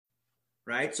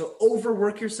right? So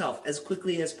overwork yourself as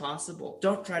quickly as possible.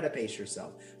 Don't try to pace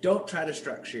yourself. Don't try to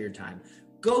structure your time.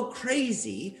 Go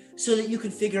crazy so that you can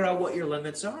figure out what your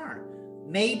limits are.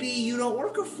 Maybe you don't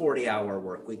work a 40-hour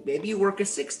work week. Maybe you work a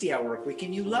 60-hour work week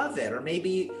and you love it. Or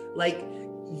maybe like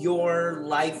your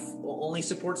life only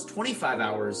supports 25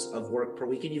 hours of work per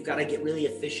week and you've got to get really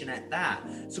efficient at that.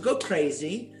 So go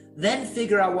crazy, then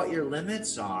figure out what your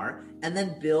limits are, and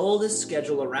then build a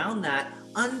schedule around that,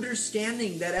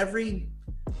 understanding that every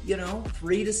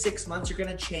 3 to 6 months you're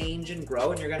going to change and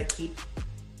grow, and you're going to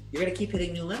keep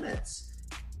hitting new limits.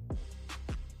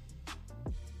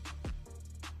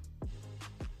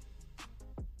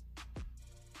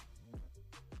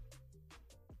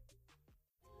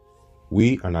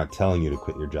 We are not telling you to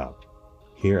quit your job.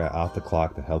 Here at Off the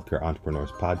Clock, the Healthcare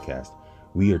Entrepreneurs Podcast,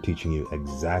 we are teaching you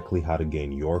exactly how to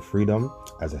gain your freedom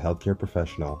as a healthcare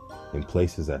professional in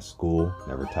places that school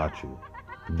never taught you.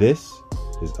 This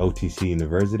is OTC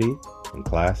University, and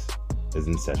class is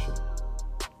in session.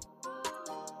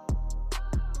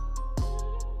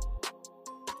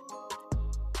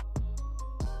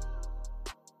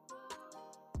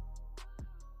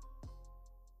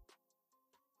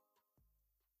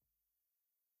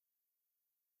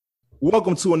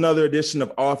 Welcome to another edition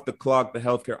of Off the Clock, the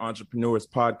Healthcare Entrepreneurs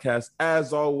Podcast.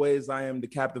 As always, I am the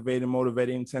captivating,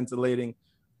 motivating, scintillating,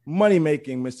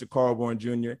 money-making Mr. Carl Bourne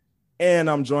Jr., and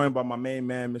I'm joined by my main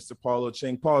man, Mr. Paul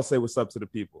Ching. Paul, say what's up to the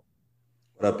people.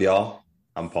 What up, y'all?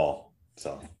 I'm Paul,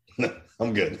 so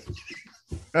I'm good.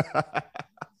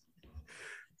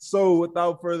 So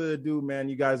without further ado, man,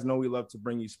 you guys know we love to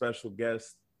bring you special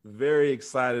guests. Very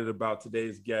excited about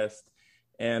today's guest.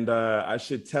 And I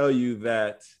should tell you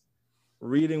that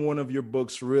reading one of your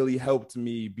books really helped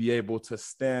me be able to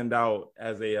stand out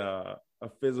as a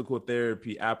physical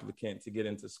therapy applicant to get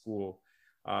into school.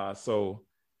 So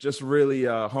just really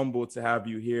humbled to have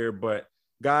you here. But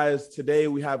guys, today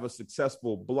we have a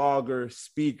successful blogger,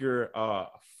 speaker,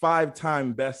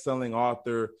 5-time best-selling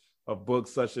author of books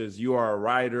such as You Are a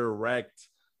Writer, Wrecked,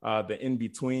 The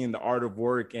In-Between, The Art of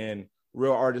Work, and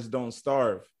Real Artists Don't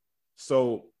Starve.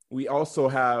 So we also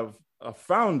have a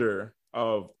founder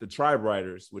of the Tribe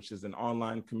Writers, which is an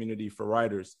online community for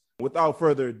writers. Without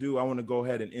further ado, I want to go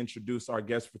ahead and introduce our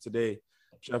guest for today,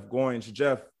 Jeff Goins.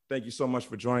 Jeff, thank you so much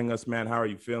for joining us, man. How are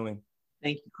you feeling?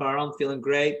 Thank you, Carl. I'm feeling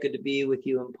great. Good to be with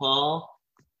you and Paul.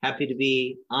 Happy to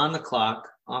be on the clock,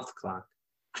 off the clock.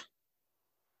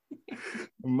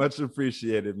 Much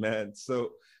appreciated, man.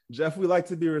 So, Jeff, we like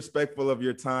to be respectful of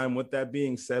your time. With that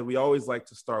being said, we always like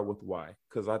to start with why,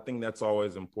 because I think that's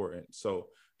always important. So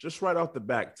just right off the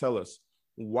bat, tell us,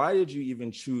 why did you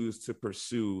even choose to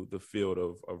pursue the field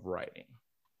of writing?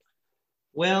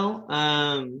 Well,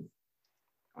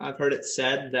 I've heard it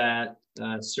said that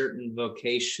certain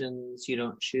vocations you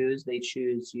don't choose, they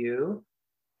choose you.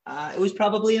 It was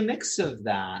probably a mix of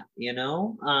that,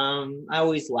 I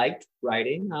always liked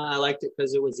writing. I liked it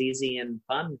because it was easy and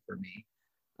fun for me.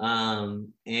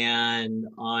 And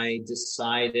I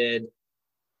decided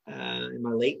in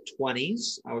my late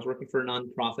 20s, I was working for a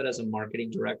nonprofit as a marketing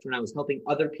director, and I was helping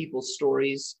other people's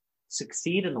stories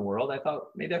succeed in the world. I thought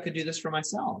maybe I could do this for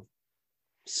myself.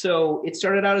 So it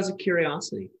started out as a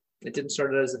curiosity. It didn't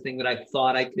start out as a thing that I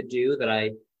thought I could do, that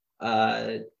I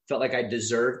felt like I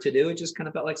deserved to do. It just kind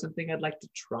of felt like something I'd like to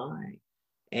try.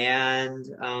 And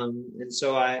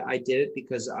so I did it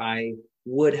because I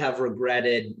would have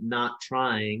regretted not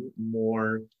trying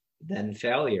more than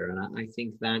failure. And I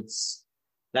think that's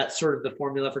sort of the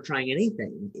formula for trying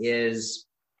anything is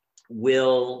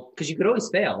because you could always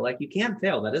fail. Like, you can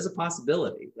fail. That is a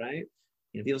possibility, right?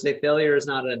 People say failure is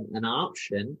not an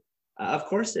option. Of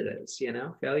course it is.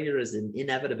 Failure is an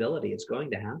inevitability. It's going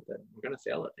to happen. We're going to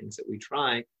fail at things that we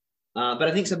try. But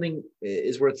I think something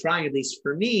is worth trying, at least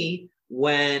for me,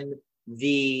 when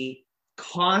the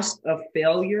cost of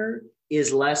failure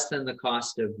is less than the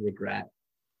cost of regret.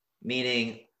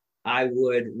 Meaning, I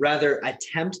would rather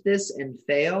attempt this and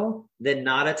fail than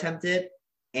not attempt it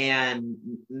and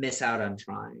miss out on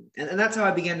trying. And that's how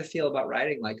I began to feel about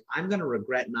writing. Like, I'm going to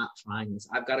regret not trying this.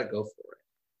 I've got to go for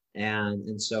it.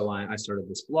 And so I started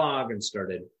this blog and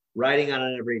started writing on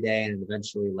it every day, and it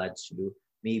eventually led to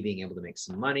me being able to make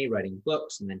some money writing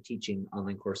books and then teaching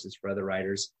online courses for other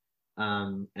writers.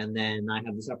 And then I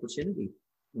had this opportunity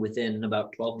within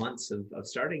about 12 months of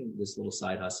starting this little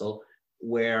side hustle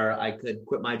where I could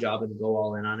quit my job and go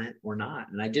all in on it or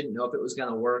not. And I didn't know if it was going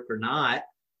to work or not,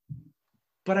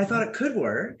 but I thought it could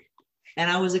work. And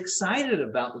I was excited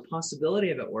about the possibility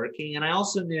of it working. And I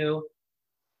also knew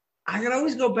I could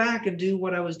always go back and do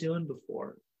what I was doing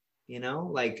before.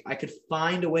 Like, I could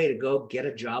find a way to go get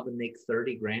a job and make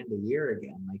 30 grand a year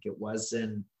again. Like, it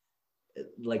wasn't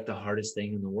like the hardest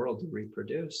thing in the world to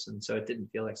reproduce. And so it didn't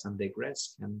feel like some big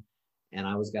risk. And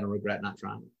I was going to regret not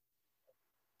trying.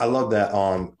 I love that.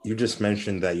 You just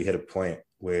mentioned that you hit a point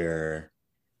where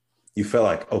you felt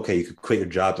like, okay, you could quit your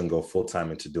job and go full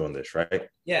time into doing this, right?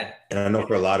 Yeah. And I know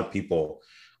for a lot of people,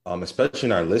 especially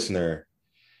in our listener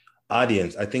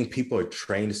audience, I think people are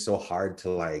trained so hard to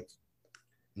like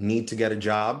need to get a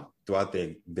job throughout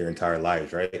their entire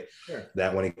lives, right? Sure.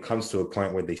 That when it comes to a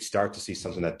point where they start to see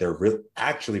something that they're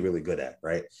actually really good at,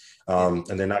 right? And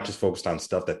they're not just focused on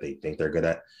stuff that they think they're good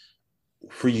at.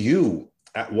 For you,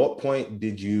 at what point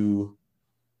did you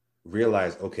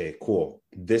realize, okay, cool,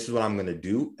 this is what I'm going to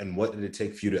do? And what did it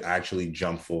take for you to actually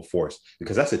jump full force?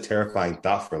 Because that's a terrifying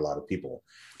thought for a lot of people,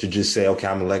 to just say, okay,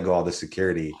 I'm going to let go of all the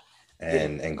security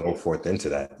and go forth into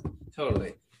that.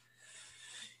 Totally.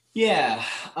 Yeah.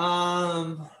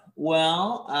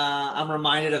 Well, I'm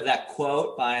reminded of that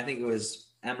quote by, I think it was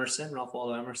Emerson, Ralph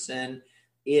Waldo Emerson.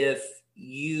 If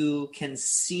you can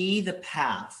see the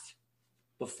path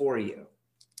before you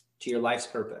to your life's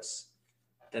purpose,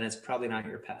 then it's probably not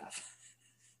your path.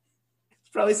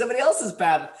 It's probably somebody else's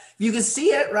path. If you can see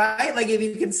it, right? Like if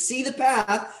you can see the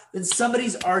path, then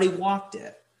somebody's already walked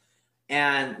it.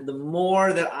 And the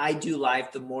more that I do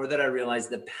life, the more that I realize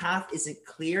the path isn't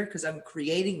clear because I'm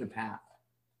creating the path.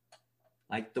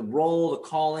 Like the role, the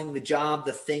calling, the job,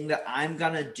 the thing that I'm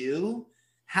going to do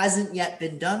hasn't yet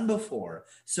been done before.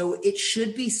 So it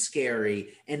should be scary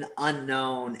and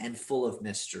unknown and full of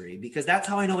mystery, because that's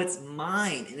how I know it's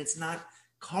mine and it's not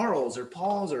Carl's or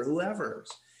Paul's or whoever's.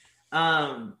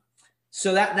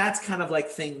 So that's kind of like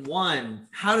thing one.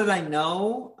 How did I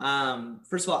know?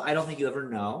 First of all, I don't think you ever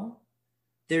know.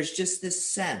 There's just this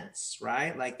sense,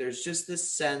 right? Like there's just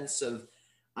this sense of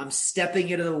I'm stepping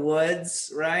into the woods,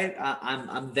 right?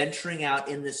 I'm venturing out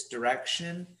in this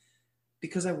direction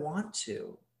because I want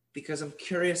to, because I'm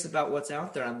curious about what's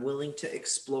out there. I'm willing to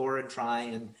explore and try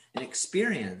and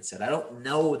experience it. I don't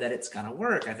know that it's going to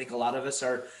work. I think a lot of us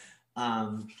are,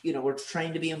 we're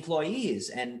trained to be employees,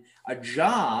 and a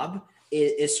job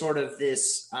is sort of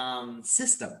this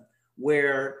system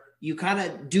where you kind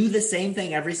of do the same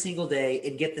thing every single day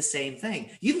and get the same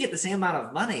thing. You can get the same amount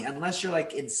of money unless you're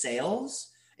like in sales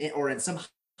or in some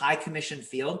high commission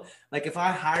field. Like if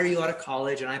I hire you out of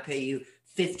college and I pay you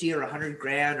 50 or 100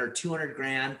 grand or 200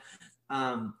 grand,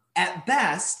 at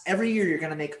best, every year you're going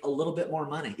to make a little bit more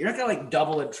money. You're not going to like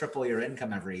double and triple your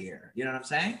income every year. You know what I'm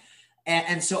saying?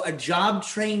 And so a job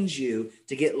trains you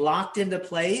to get locked into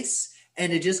place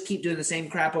and to just keep doing the same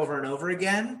crap over and over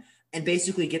again and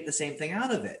basically get the same thing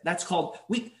out of it. That's called,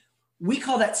 we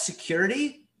call that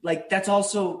security. Like that's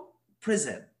also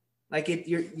prison. Like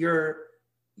you're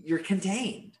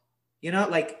contained,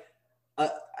 like,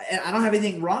 I don't have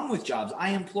anything wrong with jobs.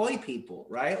 I employ people,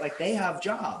 right? Like they have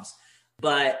jobs,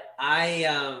 but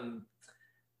I'm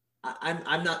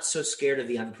not so scared of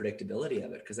the unpredictability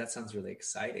of it, because that sounds really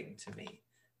exciting to me.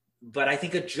 But I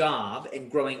think a job and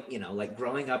growing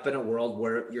up in a world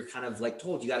where you're kind of like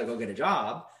told you got to go get a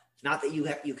job. Not that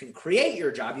you can create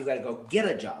your job. You got to go get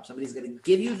a job. Somebody's going to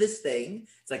give you this thing.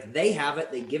 It's like they have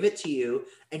it. They give it to you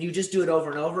and you just do it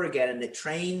over and over again. And it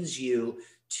trains you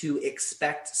to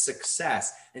expect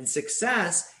success. And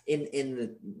success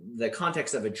in the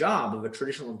context of a job, of a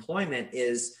traditional employment,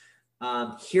 is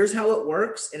here's how it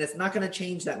works. And it's not going to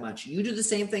change that much. You do the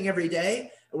same thing every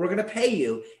day and we're going to pay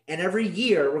you. And every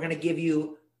year we're going to give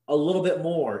you a little bit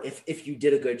more if you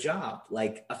did a good job,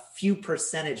 like a few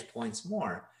percentage points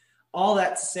more. All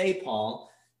that to say, Paul,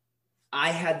 I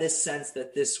had this sense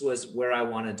that this was where I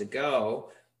wanted to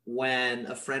go when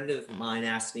a friend of mine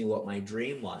asked me what my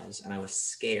dream was, and I was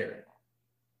scared.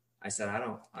 I said, I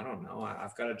don't know.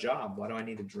 I've got a job. Why do I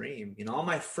need a dream? All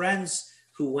my friends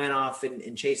who went off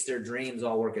and chased their dreams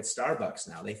all work at Starbucks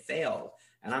now. They failed,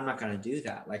 and I'm not going to do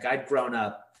that. Like I'd grown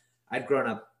up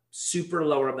super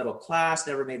lower middle class,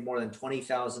 never made more than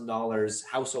 $20,000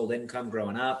 household income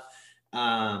growing up.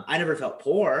 I never felt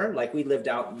poor. Like we lived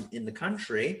out in the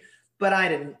country, but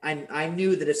I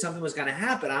knew that if something was going to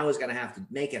happen, I was going to have to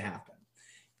make it happen.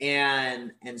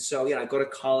 And so, I go to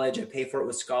college, I pay for it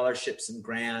with scholarships and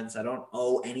grants. I don't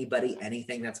owe anybody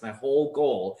anything. That's my whole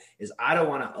goal, is I don't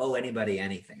want to owe anybody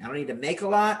anything. I don't need to make a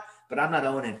lot, but I'm not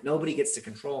owing it. Nobody gets to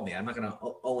control me. I'm not going to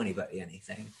owe anybody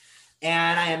anything.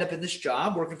 And I end up in this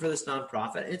job working for this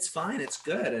nonprofit. It's fine. It's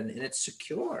good. And it's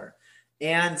secure.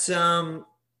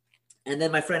 And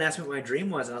then my friend asked me what my dream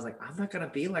was. And I was like, I'm not going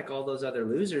to be like all those other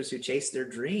losers who chased their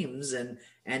dreams and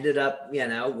ended up,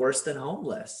 worse than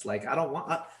homeless. Like,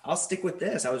 I'll stick with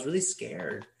this. I was really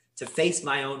scared to face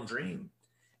my own dream.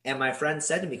 And my friend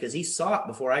said to me, because he saw it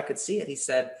before I could see it, he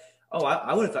said, oh,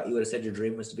 I would have thought you would have said your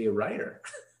dream was to be a writer.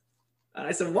 And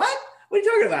I said, what? What are you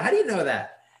talking about? How do you know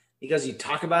that? He goes, you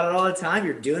talk about it all the time.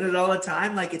 You're doing it all the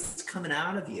time. Like it's coming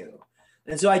out of you.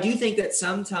 And so I do think that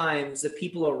sometimes the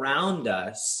people around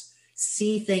us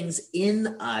see things in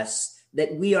us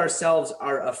that we ourselves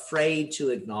are afraid to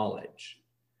acknowledge,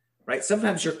 right?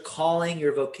 Sometimes your calling,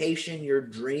 your vocation, your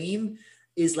dream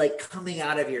is like coming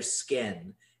out of your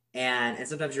skin. And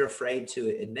sometimes you're afraid to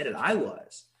admit it. I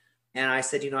was. And I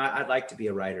said, I'd like to be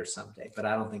a writer someday, but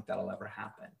I don't think that'll ever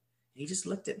happen. And he just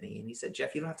looked at me and he said,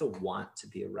 Jeff, you don't have to want to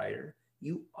be a writer.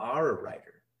 You are a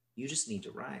writer. You just need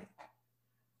to write.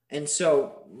 And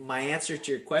so my answer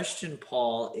to your question,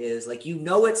 Paul, is like,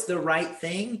 it's the right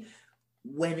thing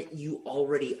when you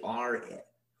already are it,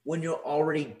 when you're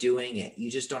already doing it.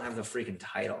 You just don't have the freaking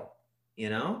title,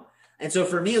 And so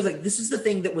for me, it was like, this is the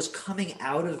thing that was coming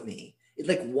out of me. It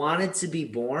like wanted to be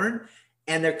born.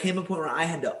 And there came a point where I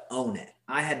had to own it.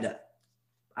 I had to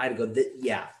go,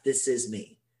 yeah, this is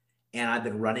me. And I've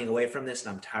been running away from this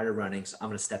and I'm tired of running. So I'm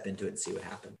going to step into it and see what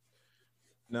happens.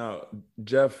 Now,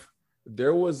 Jeff,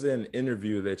 there was an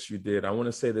interview that you did. I want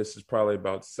to say this is probably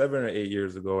about 7 or 8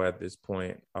 years ago at this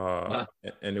point. And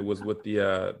it was with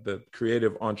the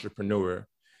creative entrepreneur.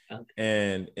 Okay.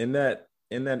 And in that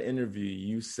interview,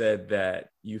 you said that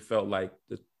you felt like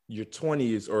your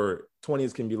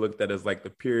 20s can be looked at as like the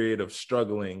period of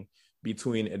struggling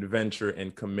between adventure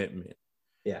and commitment.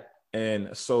 Yeah. And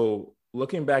so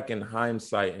looking back in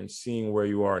hindsight and seeing where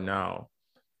you are now,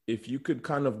 if you could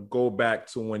kind of go back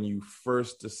to when you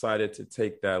first decided to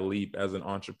take that leap as an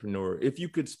entrepreneur, if you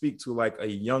could speak to like a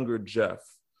younger Jeff,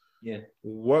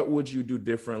 what would you do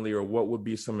differently, or what would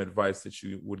be some advice that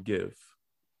you would give?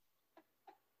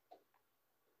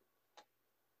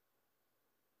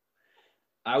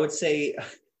 I would say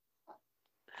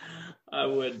I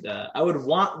would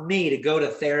want me to go to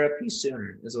therapy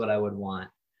sooner is what I would want,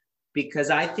 because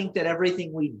I think that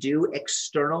everything we do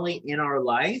externally in our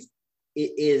life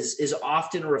is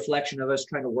often a reflection of us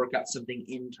trying to work out something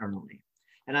internally.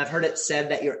 And I've heard it said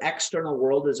that your external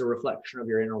world is a reflection of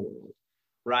your inner world,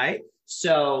 right?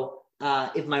 So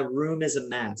if my room is a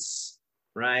mess,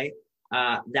 right,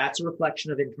 that's a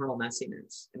reflection of internal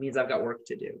messiness. It means I've got work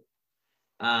to do.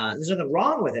 There's nothing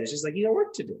wrong with it. It's just like you got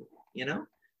work to do,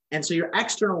 And so your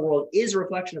external world is a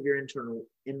reflection of your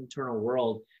internal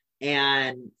world.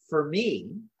 And for me,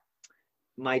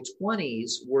 my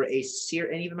 20s were and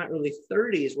even my early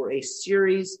 30s were a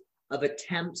series of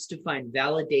attempts to find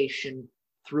validation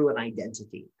through an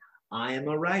identity. I am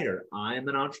a writer. I am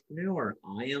an entrepreneur.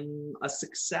 I am a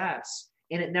success.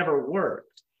 And it never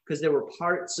worked because there were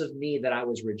parts of me that I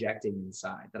was rejecting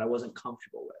inside that I wasn't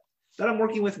comfortable with, that I'm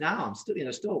working with now. I'm still,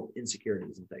 still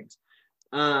insecurities and things.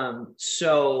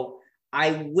 So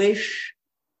I wish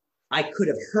I could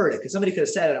have heard it, because somebody could have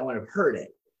said it, I wouldn't have heard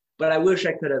it. But I wish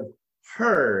I could have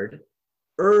heard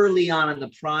early on in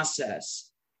the process,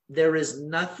 there is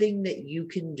nothing that you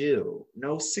can do,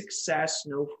 no success,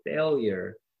 no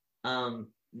failure,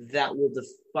 that will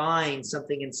define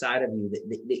something inside of you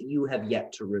that you have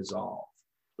yet to resolve.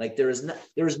 Like there is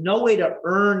no way to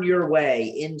earn your way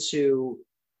into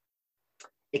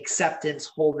acceptance,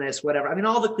 wholeness, whatever. I mean,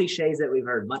 all the cliches that we've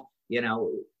heard,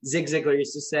 Zig Ziglar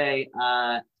used to say,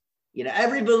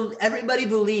 everybody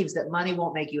believes that money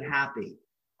won't make you happy,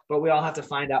 but we all have to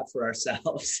find out for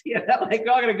ourselves. Like, I'm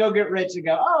going to go get rich and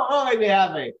go, oh, make me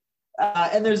happy.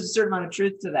 And there's a certain amount of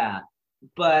truth to that.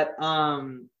 But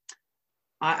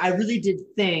I really did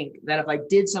think that if I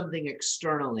did something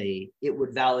externally, it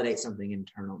would validate something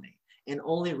internally. And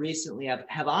only recently have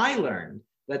I learned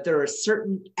that there are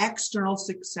certain external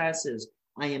successes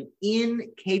I am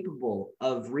incapable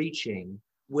of reaching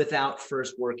without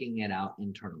first working it out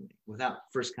internally, without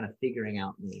first kind of figuring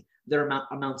out me. There are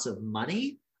amounts of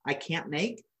money I can't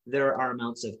make. There are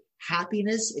amounts of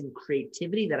happiness and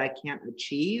creativity that I can't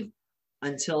achieve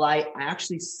until I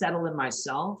actually settle in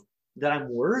myself that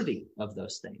I'm worthy of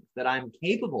those things, that I'm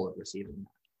capable of receiving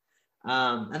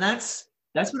that. And that's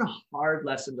been a hard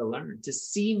lesson to learn, to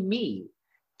see me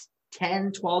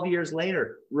 10, 12 years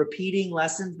later, repeating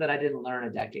lessons that I didn't learn a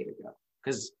decade ago.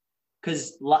 Because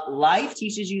life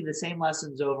teaches you the same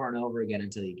lessons over and over again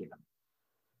until you get them.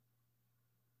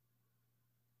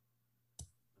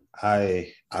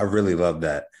 I really love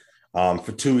that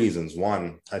for two reasons.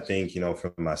 One, I think,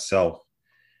 for myself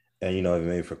and,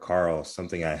 maybe for Carl,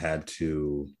 something I had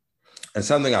to, and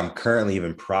something I'm currently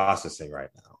even processing right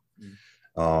now.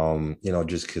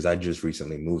 Just because I just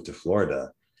recently moved to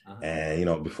Florida.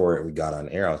 And, before we got on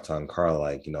air, I was telling Carl,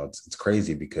 like, it's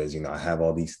crazy because, I have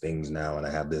all these things now and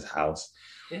I have this house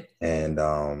and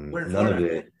none of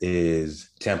it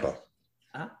is Tampa.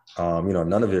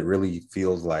 None of it really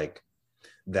feels like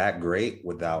that great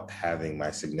without having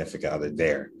my significant other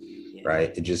there,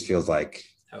 right? It just feels like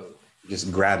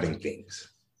just grabbing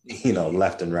things,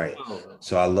 left and right.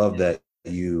 So I love that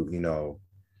you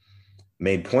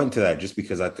made point to that, just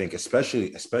because I think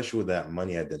especially with that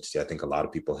money identity, I think a lot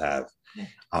of people have,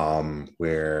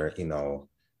 where,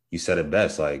 you said it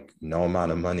best, like no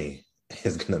amount of money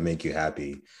is going to make you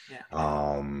happy.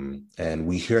 And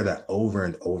we hear that over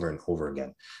and over and over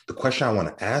again. The question I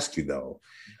want to ask you though,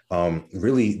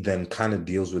 really then kind of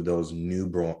deals with those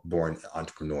newborn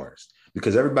entrepreneurs,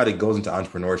 because everybody goes into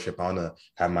entrepreneurship. I want to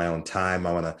have my own time.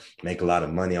 I want to make a lot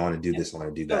of money. I want to do this. I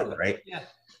want to do that. Right. Yeah.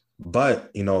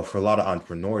 But, for a lot of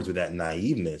entrepreneurs with that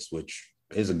naiveness, which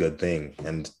is a good thing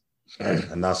and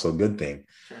a not so good thing,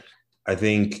 I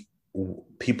think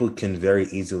people can very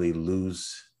easily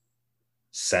lose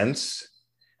sense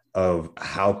of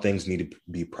how things need to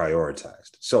be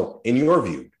prioritized. So in your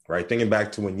view, right, thinking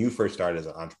back to when you first started as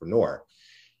an entrepreneur,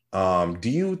 do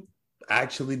you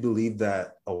actually believe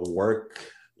that a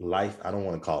work-life, I don't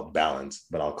want to call it balance,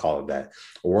 but I'll call it that,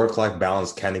 a work-life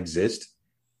balance can exist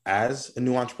as a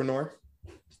new entrepreneur?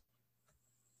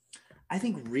 I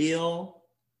think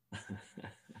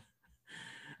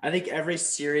I think every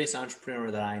serious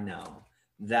entrepreneur that I know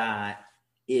that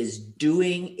is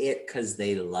doing it because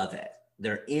they love it.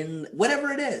 They're in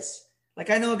whatever it is. Like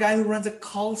I know a guy who runs a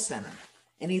call center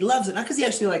and he loves it, not because he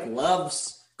actually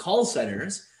loves call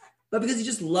centers, but because he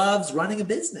just loves running a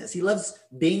business. He loves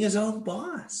being his own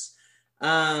boss.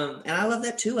 And I love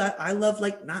that too. I love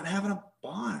not having a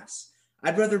boss.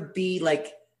 I'd rather be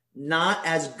not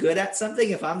as good at something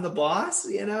if I'm the boss,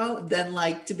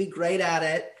 than to be great at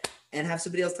it and have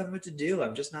somebody else tell me what to do. I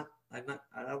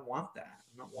don't want that.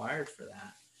 I'm not wired for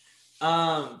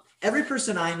that. Every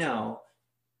person I know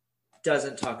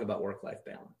doesn't talk about work-life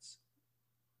balance.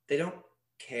 They don't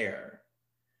care.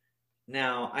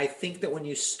 Now, I think that when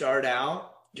you start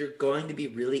out, you're going to be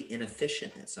really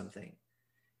inefficient at something.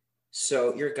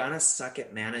 So you're going to suck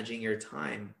at managing your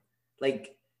time.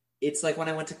 It's like when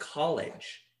I went to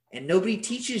college, and nobody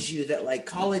teaches you that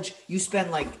college, you spend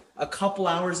a couple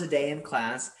hours a day in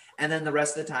class, and then the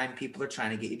rest of the time people are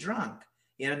trying to get you drunk.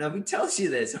 Nobody tells you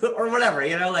this or whatever,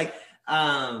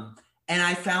 and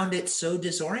I found it so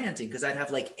disorienting because I'd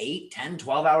have 8, 10,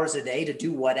 12 hours a day to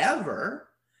do whatever.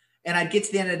 And I'd get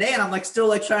to the end of the day and I'm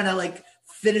still trying to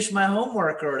finish my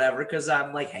homework or whatever, because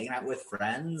I'm hanging out with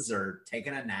friends or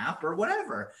taking a nap or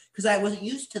whatever, because I wasn't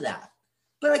used to that.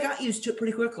 But I got used to it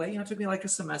pretty quickly. It took me a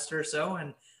semester or so. And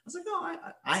I was oh,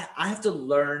 I have to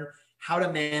learn how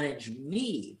to manage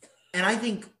me. And I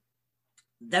think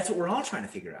that's what we're all trying to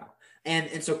figure out.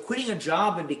 And so quitting a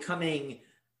job and becoming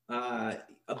a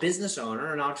business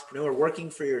owner, an entrepreneur,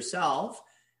 working for yourself,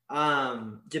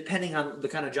 depending on the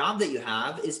kind of job that you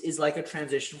have, is like a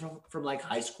transition from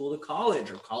high school to college,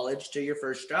 or college to your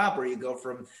first job, where you go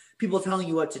from people telling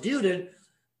you what to do to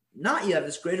not, you have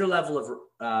this greater level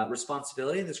of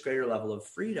responsibility and this greater level of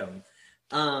freedom.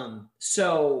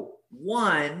 So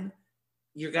one,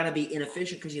 you're going to be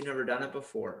inefficient because you've never done it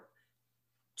before.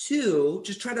 Two,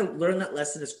 just try to learn that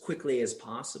lesson as quickly as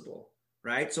possible,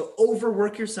 right? So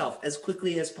overwork yourself as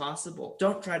quickly as possible.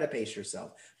 Don't try to pace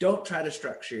yourself. Don't try to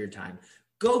structure your time.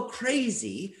 Go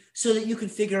crazy so that you can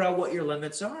figure out what your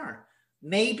limits are.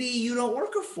 Maybe you don't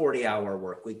work a 40-hour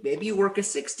work week. Maybe you work a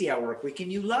 60-hour work week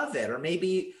and you love it. Or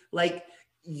maybe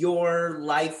your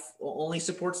life only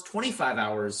supports 25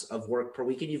 hours of work per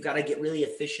week and you've got to get really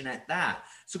efficient at that.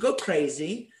 So go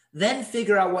crazy, then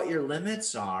figure out what your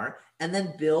limits are, and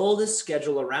then build a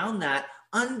schedule around that,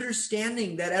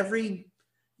 understanding that every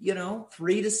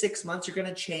 3 to 6 months you're going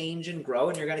to change and grow,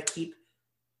 and you're going to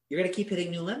keep hitting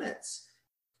new limits,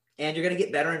 and you're going to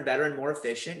get better and better and more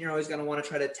efficient. You're always going to want to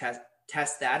try to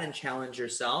test that and challenge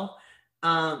yourself.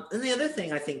 And the other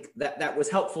thing I think that was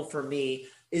helpful for me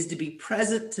is to be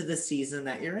present to the season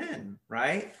that you're in,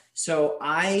 right? So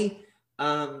I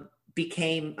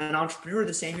became an entrepreneur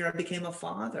the same year I became a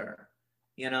father,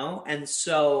 and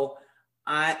so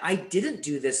I didn't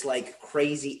do this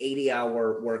crazy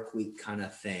 80-hour work week kind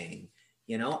of thing.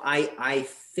 I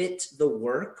fit the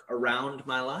work around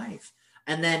my life.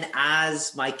 And then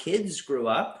as my kids grew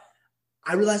up,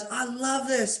 I realized I love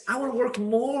this. I want to work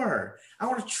more. I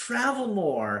want to travel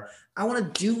more. I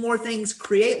want to do more things,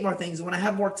 create more things. And when I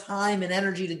have more time and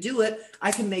energy to do it,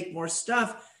 I can make more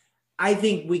stuff. I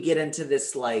think we get into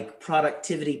this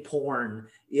productivity porn,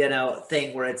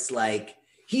 thing where it's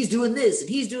he's doing this and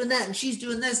he's doing that and she's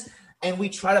doing this. And we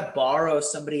try to borrow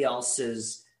somebody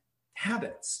else's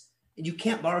habits. And you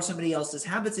can't borrow somebody else's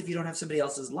habits if you don't have somebody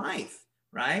else's life,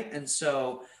 right? And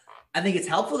so I think it's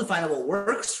helpful to find out what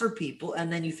works for people.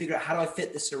 And then you figure out, how do I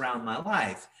fit this around my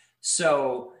life?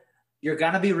 So you're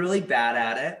going to be really bad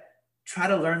at it. Try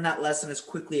to learn that lesson as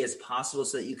quickly as possible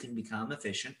so that you can become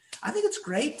efficient. I think it's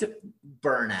great to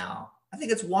burn out. I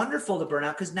think it's wonderful to burn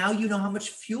out because now you know how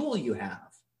much fuel you have.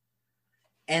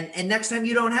 And next time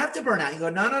you don't have to burn out. You go,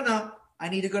 no, I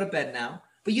need to go to bed now.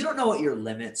 But you don't know what your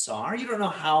limits are. You don't know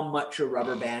how much your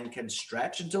rubber band can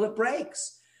stretch until it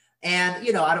breaks. And,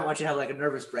 you know, I don't want you to have like a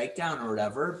nervous breakdown or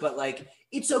whatever, but like,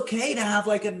 it's okay to have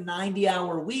like a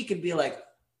 90-hour week and be like,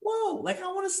 whoa, like I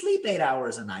want to sleep 8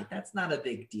 hours a night. That's not a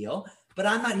big deal. But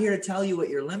I'm not here to tell you what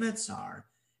your limits are.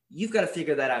 You've got to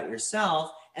figure that out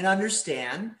yourself and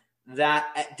understand that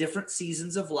at different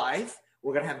seasons of life,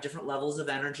 we're going to have different levels of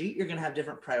energy. You're going to have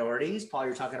different priorities. Paul,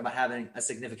 you're talking about having a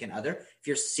significant other. If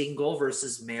you're single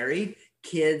versus married,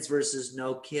 kids versus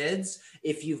no kids,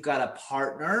 if you've got a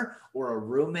partner or a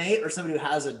roommate or somebody who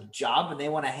has a job and they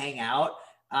want to hang out.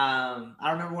 I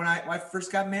remember when I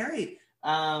first got married,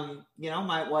 you know,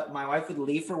 my wife would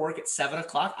leave for work at 7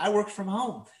 o'clock. I worked from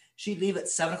home. She'd leave at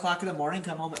 7 o'clock in the morning,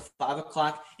 come home at 5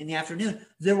 o'clock in the afternoon.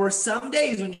 There were some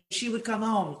days when she would come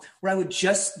home where I would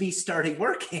just be starting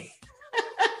working.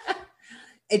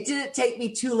 It didn't take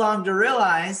me too long to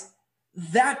realize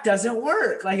that doesn't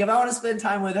work. Like if I want to spend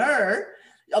time with her,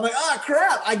 I'm like, oh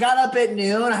crap, I got up at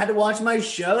noon. I had to watch my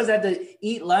shows. I had to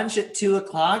eat lunch at 2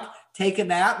 o'clock, take a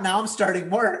nap. Now I'm starting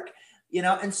work, you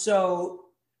know? And so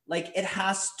like it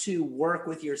has to work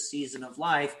with your season of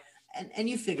life. And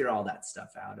you figure all that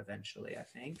stuff out eventually, I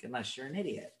think, unless you're an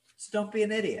idiot. So don't be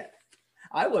an idiot.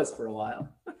 I was for a while.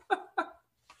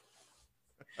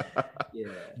 Yeah.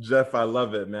 Jeff, I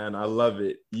love it, man. I love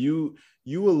it. You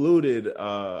alluded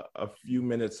a few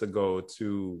minutes ago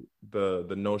to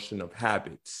the notion of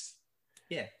habits.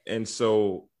 Yeah. And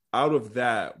so out of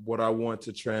that, what I want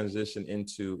to transition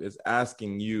into is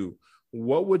asking you,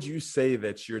 what would you say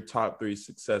that your top 3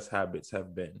 success habits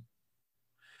have been?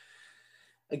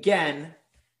 Again,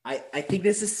 I think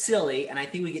this is silly, and I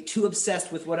think we get too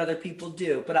obsessed with what other people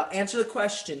do. But I'll answer the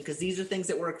question because these are things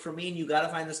that work for me, and you got to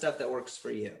find the stuff that works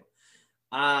for you.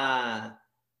 I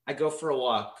go for a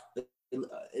walk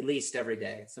at least every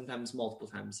day, sometimes multiple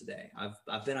times a day.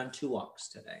 I've been on 2 walks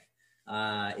today.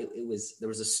 There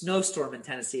was a snowstorm in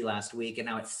Tennessee last week, and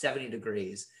now it's 70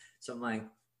 degrees. So I'm like,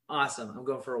 awesome. I'm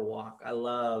going for a walk. I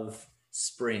love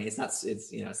spring. It's not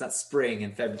spring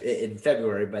in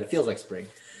February, but it feels like spring.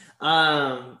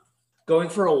 Going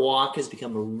for a walk has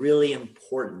become a really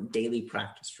important daily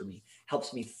practice for me.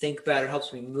 Helps me think better,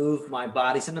 helps me move my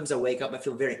body. Sometimes I wake up, I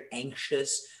feel very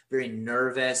anxious, very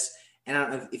nervous. And I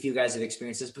don't know if you guys have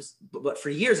experienced this, but for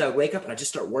years I would wake up and I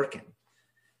just start working.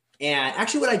 And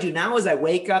actually what I do now is I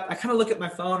wake up, I kind of look at my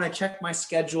phone, I check my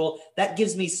schedule. That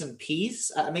gives me some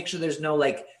peace. I make sure there's no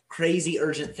like crazy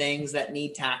urgent things that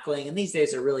need tackling. And these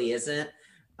days there really isn't.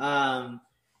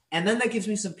 And then that gives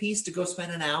me some peace to go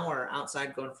spend an hour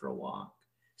outside going for a walk.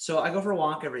 So I go for a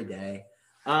walk every day.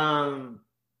 And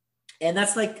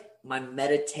that's like my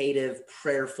meditative,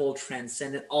 prayerful,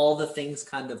 transcendent, all the things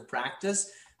kind of practice.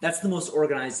 That's the most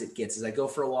organized it gets. As I go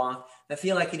for a walk, if I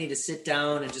feel like I need to sit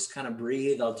down and just kind of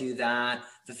breathe, I'll do that.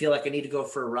 If I feel like I need to go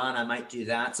for a run, I might do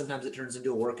that. Sometimes it turns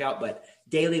into a workout, but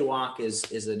daily walk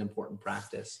is an important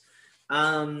practice.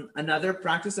 Another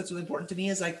practice that's really important to me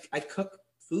is I cook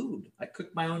food. I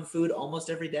cook my own food almost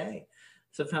every day.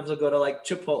 Sometimes I'll go to like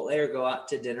Chipotle or go out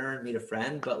to dinner and meet a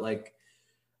friend, but like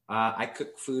I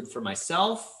cook food for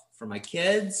myself, for my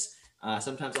kids.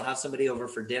 Sometimes I'll have somebody over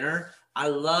for dinner. I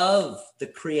love the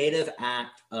creative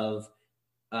act of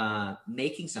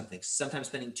making something, sometimes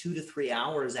spending 2 to 3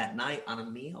 hours at night on a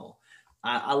meal.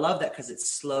 I love that because it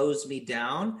slows me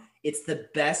down. It's the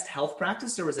best health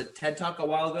practice. There was a TED Talk a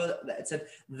while ago that said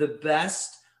the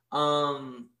best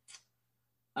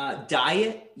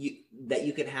diet that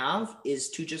you can have is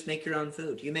to just make your own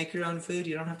food. You make your own food.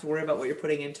 You don't have to worry about what you're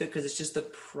putting into it because it's just the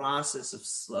process of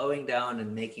slowing down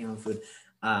and making your own food.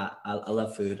 I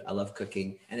love food. I love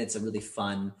cooking. And it's a really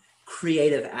fun,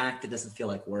 creative act that doesn't feel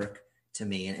like work to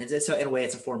me. And so in a way,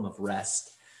 it's a form of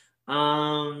rest.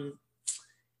 I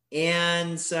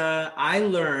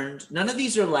learned, none of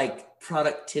these are like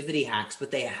productivity hacks, but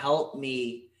they help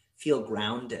me feel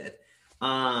grounded.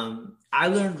 I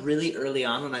learned really early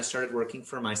on when I started working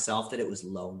for myself that it was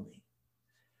lonely.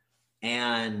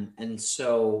 And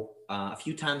so a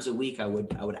few times a week, I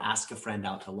would ask a friend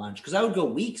out to lunch because I would go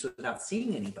weeks without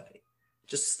seeing anybody,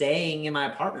 just staying in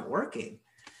my apartment working.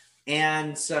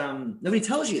 And nobody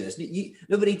tells you this.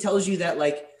 Nobody tells you that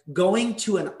like going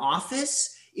to an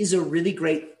office is a really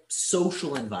great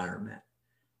social environment,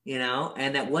 you know,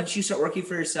 and that once you start working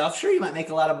for yourself, sure, you might make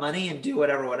a lot of money and do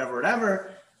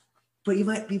whatever, but you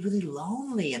might be really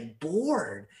lonely and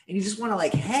bored and you just want to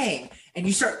like hang, and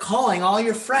you start calling all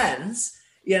your friends,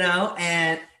 you know,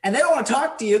 and they don't want to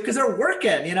talk to you because they're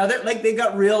working, you know, they're like, they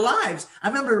got real lives. I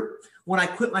remember when I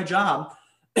quit my job,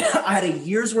 I had a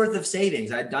year's worth of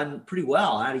savings. I'd done pretty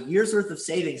well. I had a year's worth of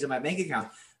savings in my bank account.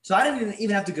 So I didn't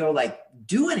even have to go like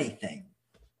do anything.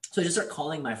 So I just started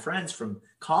calling my friends from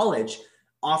college,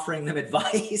 offering them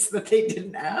advice that they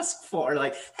didn't ask for.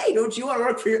 Like, hey, don't you want to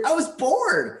work for your, I was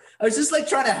bored. I was just like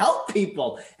trying to help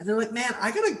people. And they're like, man,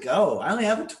 I gotta go. I only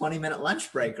have a 20-minute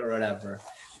lunch break or whatever.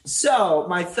 So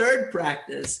my third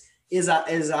practice is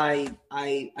I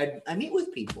meet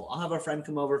with people. I'll have a friend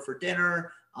come over for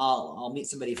dinner. I'll meet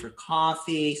somebody for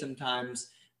coffee. Sometimes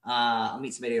I'll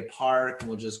meet somebody at a park and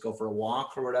we'll just go for a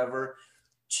walk or whatever.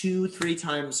 2-3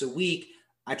 times a week,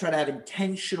 I try to have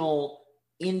intentional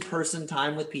in-person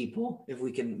time with people if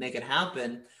we can make it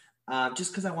happen,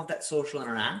 just because I want that social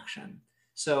interaction.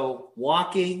 So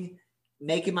walking,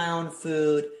 making my own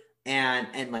food,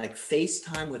 and like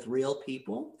FaceTime with real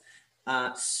people,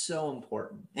 so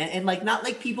important. And like, not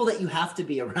like people that you have to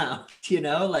be around, you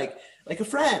know, like a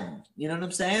friend, you know what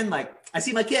I'm saying? Like, I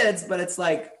see my kids, but it's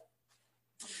like,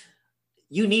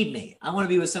 you need me. I want to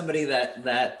be with somebody that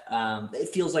it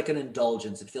feels like an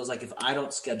indulgence. It feels like if I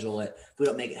don't schedule it, if we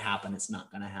don't make it happen, it's not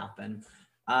going to happen.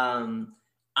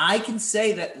 I can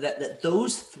say that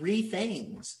those 3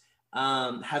 things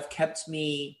have kept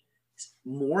me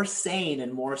more sane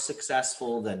and more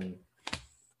successful than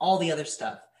all the other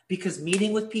stuff, because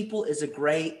meeting with people is a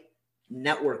great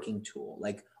networking tool.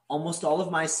 Like, almost all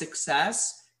of my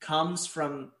success comes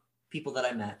from people that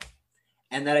I met,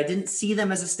 and that I didn't see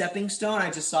them as a stepping stone.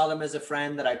 I just saw them as a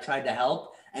friend that I tried to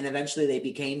help. And eventually they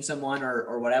became someone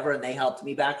or whatever, and they helped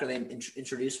me back, or they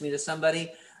introduced me to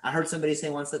somebody. I heard somebody say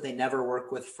once that they never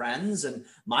work with friends. And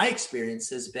my experience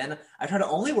has been, I try to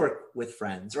only work with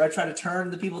friends, or I try to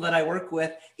turn the people that I work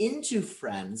with into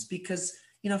friends, because,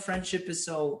 you know, friendship is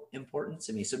so important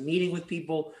to me. So meeting with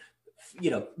people,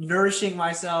 you know, nourishing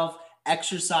myself,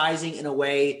 exercising in a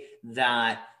way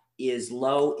that is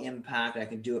low impact. I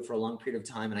can do it for a long period of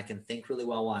time, and I can think really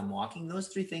well while I'm walking. Those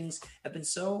 3 things have been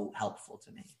so helpful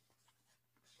to me.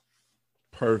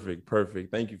 Perfect.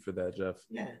 Thank you for that, Jeff.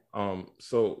 Yeah.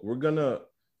 So we're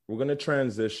gonna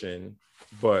transition,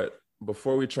 but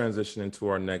before we transition into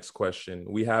our next question,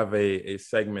 we have a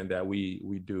segment that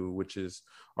we do, which is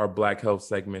our Black Health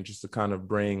segment, just to kind of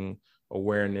bring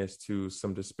awareness to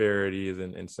some disparities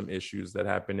and some issues that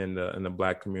happen in the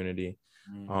Black community.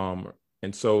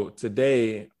 And so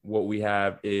today, what we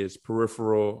have is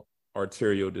peripheral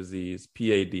arterial disease,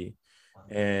 PAD.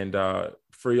 And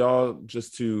for y'all,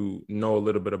 just to know a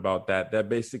little bit about that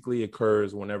basically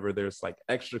occurs whenever there's like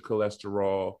extra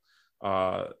cholesterol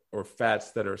or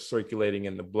fats that are circulating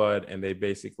in the blood, and they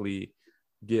basically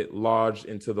get lodged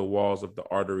into the walls of the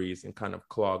arteries and kind of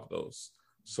clog those.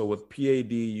 So with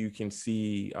PAD, you can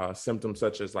see symptoms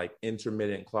such as like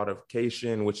intermittent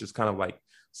claudication, which is kind of like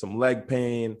some leg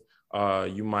pain.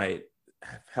 You might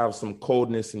have some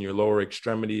coldness in your lower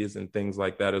extremities and things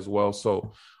like that as well.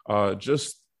 So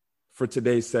just for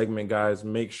today's segment, guys,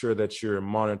 make sure that you're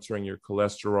monitoring your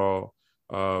cholesterol.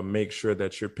 Make sure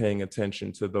that you're paying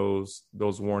attention to those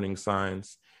warning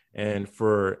signs. And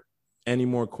for any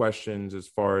more questions as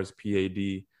far as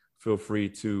PAD, feel free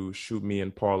to shoot me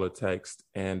and Paul a text,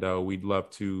 and we'd love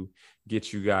to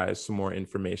get you guys some more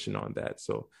information on that.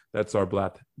 So that's our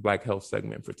Black Health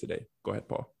segment for today. Go ahead,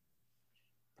 Paul.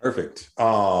 Perfect.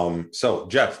 So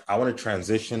Jeff, I want to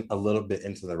transition a little bit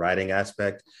into the writing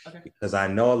aspect, because I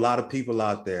know a lot of people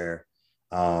out there.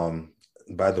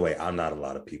 By the way, I'm not a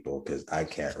lot of people, because I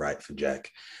can't write for Jack.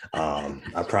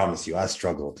 I promise you, I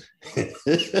struggled. I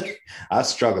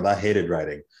hated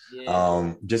writing,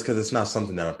 just because it's not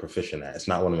something that I'm proficient at. It's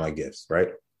not one of my gifts, right?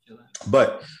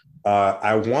 But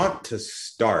I want to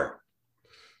start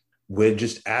with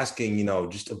just asking,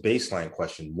 just a baseline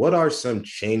question. What are some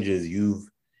changes you've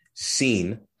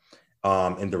seen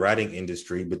in the writing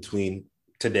industry between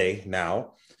today,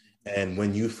 now, and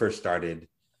when you first started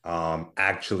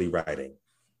actually writing?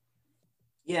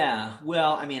 Yeah,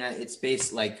 well, I mean, it's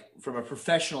based, like, from a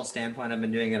professional standpoint, I've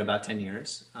been doing it about 10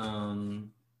 years.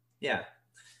 Yeah.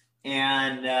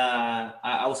 And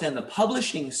I will say on the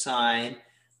publishing side,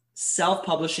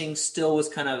 self-publishing still was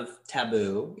kind of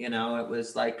taboo. It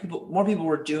was like more people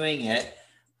were doing it,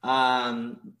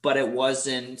 but it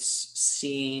wasn't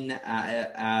seen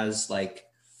as like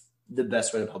the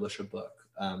best way to publish a book.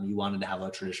 You wanted to have a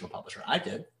traditional publisher. I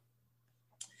did.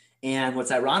 And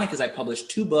what's ironic is I published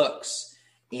 2 books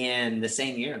in the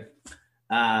same year.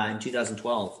 in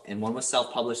 2012, and one was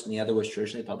self-published and the other was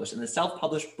traditionally published. And the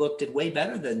self-published book did way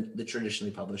better than the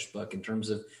traditionally published book in terms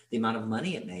of the amount of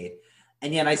money it made.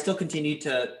 And yet I still continued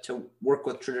to work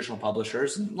with traditional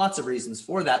publishers, and lots of reasons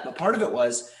for that. But part of it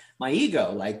was my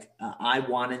ego. I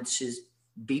wanted to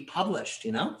be published,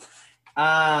 you know?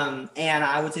 And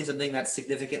I would say something that's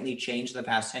significantly changed in the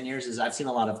past 10 years is I've seen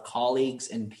a lot of colleagues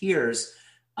and peers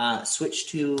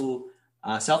switch to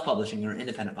self-publishing or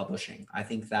independent publishing. I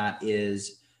think that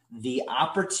is the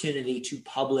opportunity to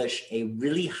publish a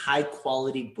really high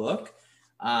quality book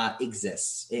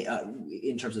exists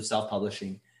in terms of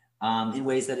self-publishing in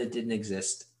ways that it didn't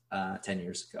exist 10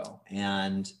 years ago.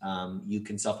 And you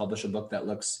can self-publish a book that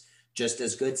looks just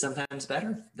as good, sometimes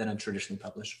better than a traditionally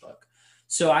published book.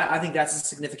 So I think that's a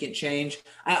significant change.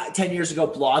 10 years ago,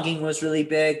 blogging was really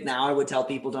big. Now I would tell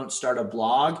people don't start a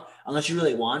blog unless you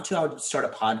really want to. I would start a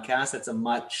podcast. That's a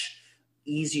much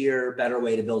easier, better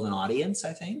way to build an audience,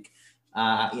 I think.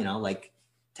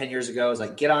 10 years ago, it was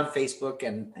like get on Facebook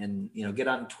and get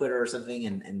on Twitter or something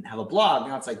and have a blog.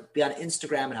 Now it's like be on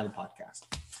Instagram and have a podcast.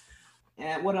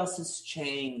 And what else has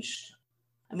changed?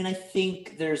 I mean, I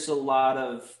think there's a lot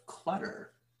of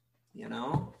clutter,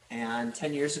 and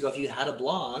 10 years ago, if you had a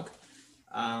blog,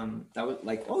 that was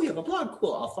like, oh, you have a blog,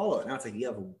 cool, I'll follow it. Now it's like, you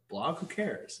have a blog, who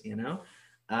cares? It's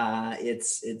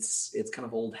kind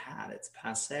of old hat, it's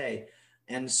passe.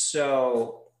 And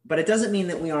so, but it doesn't mean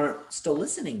that we aren't still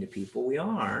listening to people. We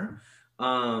are.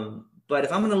 But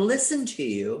if I'm going to listen to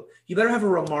you, you better have a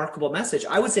remarkable message.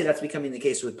 I would say that's becoming the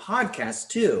case with podcasts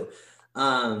too.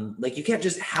 You can't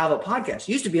just have a podcast.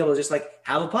 You used to be able to just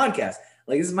have a podcast.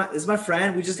 This is my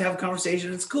friend. We just have a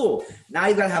conversation. It's cool. Now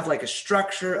you've got to have a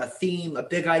structure, a theme, a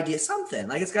big idea,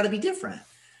 something. It's got to be different.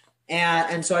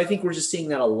 And so I think we're just seeing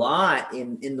that a lot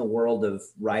in the world of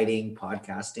writing,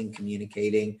 podcasting,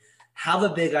 communicating. Have a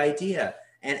big idea.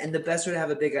 And the best way to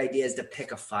have a big idea is to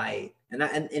pick a fight.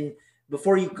 And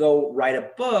before you go write a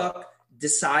book,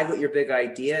 decide what your big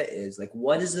idea is.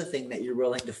 What is the thing that you're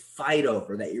willing to fight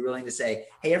over, that you're willing to say,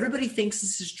 hey, everybody thinks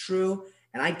this is true,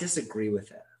 and I disagree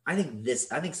with it. I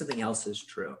think something else is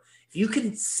true. If you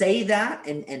can say that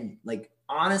and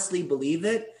honestly believe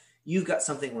it, you've got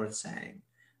something worth saying.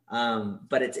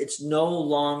 But it's no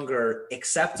longer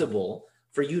acceptable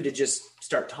for you to just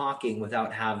start talking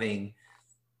without having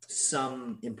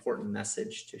some important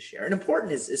message to share. And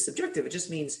important is subjective. It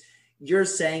just means you're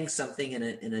saying something in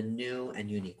a new and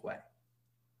unique way.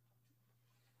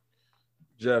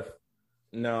 Jeff,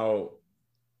 now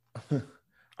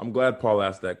I'm glad Paul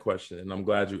asked that question, and I'm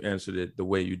glad you answered it the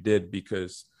way you did,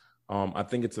 because I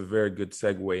think it's a very good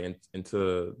segue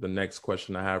into the next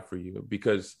question I have for you.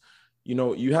 Because,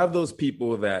 you have those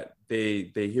people that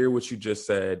they hear what you just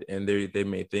said, and they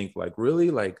may think really,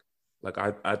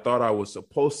 I thought I was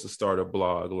supposed to start a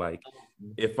blog.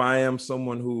 If I am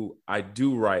someone who I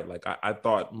do write, I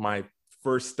thought my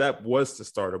first step was to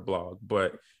start a blog,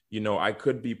 but, I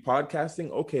could be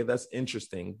podcasting. Okay, that's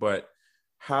interesting. But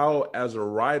how, as a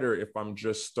writer, if I'm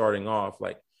just starting off,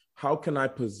 how can I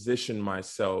position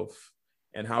myself,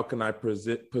 and how can I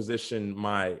position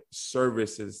my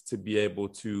services to be able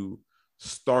to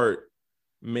start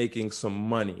making some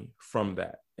money from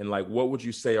that? And what would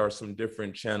you say are some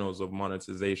different channels of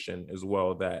monetization as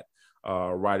well that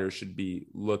writers should be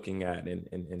looking at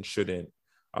and shouldn't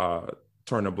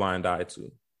turn a blind eye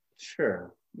to?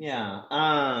 Sure. Yeah.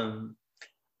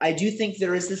 I do think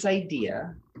there is this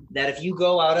idea that if you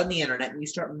go out on the internet and you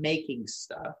start making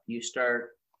stuff, you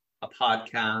start a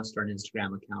podcast or an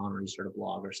Instagram account, or you start a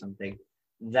blog or something,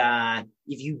 that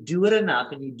if you do it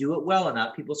enough and you do it well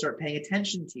enough, people start paying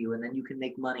attention to you, and then you can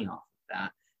make money off of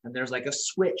that. And there's a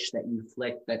switch that you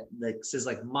flick that says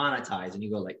monetize, and you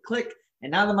go click,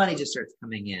 and now the money just starts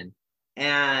coming in.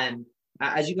 And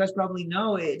as you guys probably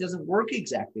know, it doesn't work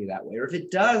exactly that way. Or if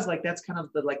it does, that's kind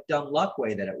of the dumb luck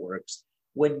way that it works.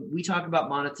 When we talk about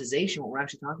monetization, what we're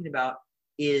actually talking about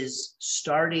is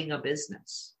starting a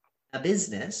business. A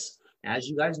business, as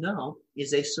you guys know,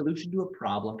 is a solution to a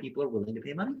problem people are willing to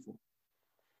pay money for.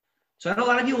 So I know a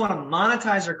lot of you want to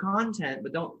monetize their content,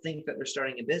 but don't think that they're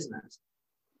starting a business.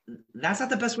 That's not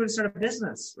the best way to start a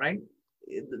business, right?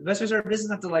 The best way to start a business is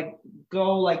not to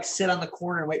go sit on the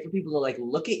corner and wait for people to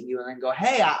look at you and then go,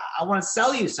 hey, I want to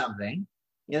sell you something.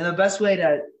 The best way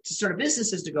to start a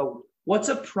business is to go, what's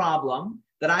a problem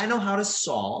that I know how to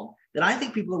solve that I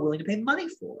think people are willing to pay money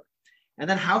for? And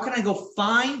then how can I go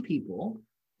find people?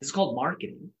 This is called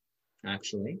marketing,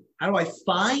 actually. How do I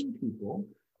find people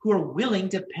who are willing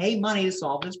to pay money to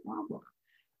solve this problem?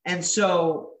 And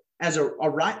so as a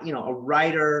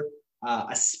writer,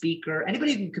 a speaker,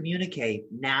 anybody who can communicate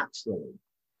naturally,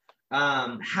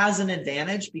 has an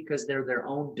advantage because they're their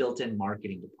own built-in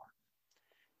marketing department.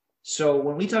 So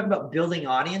when we talk about building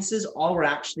audiences, all we're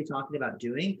actually talking about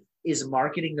doing is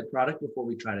marketing the product before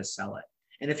we try to sell it.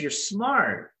 And if you're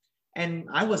smart, and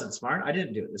I wasn't smart, I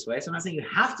didn't do it this way. So I'm not saying you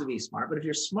have to be smart, but if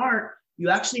you're smart, you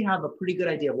actually have a pretty good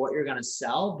idea of what you're going to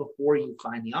sell before you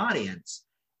find the audience.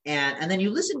 And then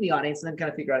you listen to the audience and then kind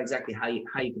of figure out exactly how you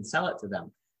can sell it to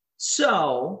them.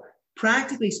 So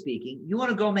practically speaking, you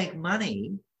want to go make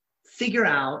money, figure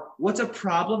out what's a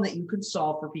problem that you can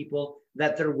solve for people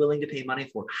that they're willing to pay money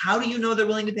for. How do you know they're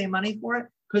willing to pay money for it?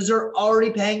 Because they're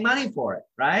already paying money for it,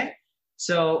 right?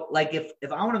 So like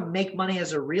if I want to make money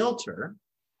as a realtor,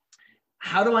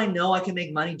 how do I know I can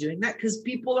make money doing that? Because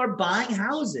people are buying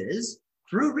houses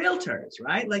through realtors,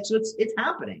 right? Like, so it's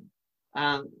happening.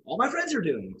 All my friends are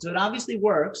doing it. So it obviously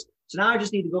works. So now I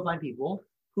just need to go find people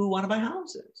who want to buy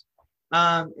houses.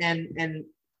 And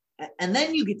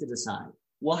then you get to decide,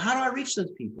 well, how do I reach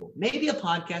those people? Maybe a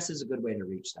podcast is a good way to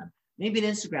reach them. Maybe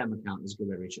an Instagram account is a good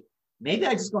way to reach it. Maybe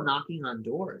I just go knocking on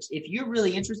doors. If you're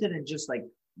really interested in just like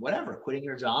whatever, quitting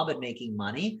your job and making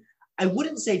money, I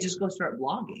wouldn't say just go start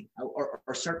blogging or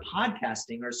start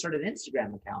podcasting or start an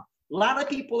Instagram account. A lot of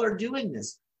people are doing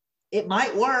this. It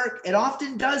might work. It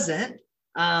often doesn't.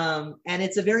 And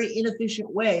it's a very inefficient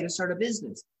way to start a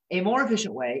business. A more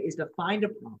efficient way is to find a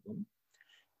problem,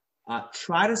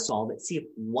 try to solve it, see if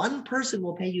one person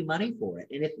will pay you money for it.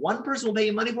 And if one person will pay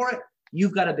you money for it,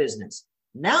 you've got a business.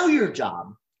 Now your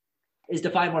job is to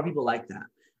find more people like that.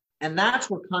 And that's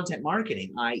where content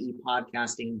marketing, i.e.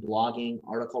 podcasting, blogging,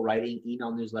 article writing,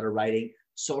 email newsletter writing,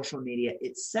 social media,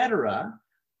 etc.,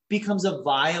 becomes a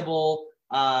viable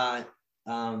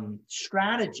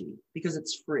strategy because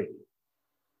it's free.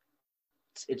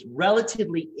 It's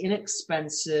relatively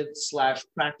inexpensive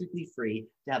 / practically free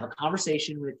to have a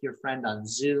conversation with your friend on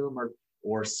Zoom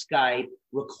or Skype,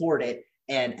 record it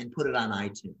and put it on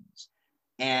iTunes.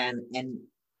 And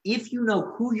if you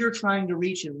know who you're trying to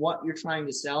reach and what you're trying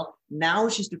to sell, now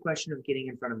it's just a question of getting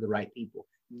in front of the right people.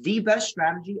 The best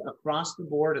strategy across the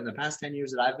board in the past 10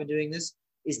 years that I've been doing this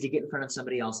is to get in front of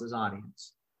somebody else's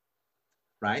audience,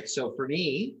 right? So for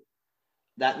me,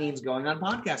 that means going on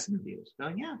podcast interviews,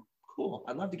 going, yeah, cool.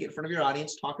 I'd love to get in front of your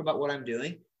audience, talk about what I'm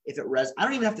doing. If it I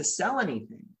don't even have to sell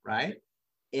anything, right?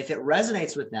 If it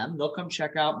resonates with them, they'll come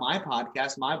check out my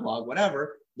podcast, my blog,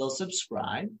 whatever. They'll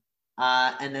subscribe.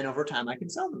 And then over time, I can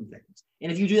sell them things.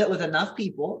 And if you do that with enough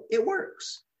people, it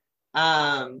works.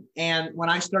 And when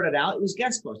I started out, it was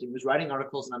guest posting. It was writing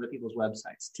articles on other people's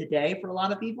websites. Today, for a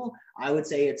lot of people, I would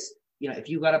say it's, if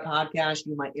you got a podcast,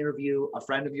 you might interview a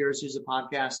friend of yours who's a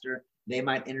podcaster. They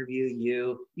might interview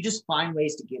you. You just find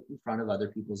ways to get in front of other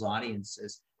people's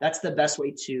audiences. That's the best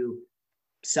way to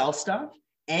sell stuff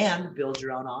and build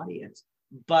your own audience.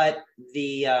 But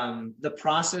the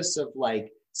process of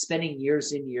like spending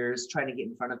years and years trying to get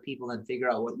in front of people and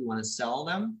figure out what you want to sell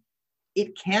them,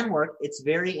 it can work. It's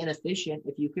very inefficient.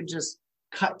 If you could just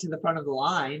cut to the front of the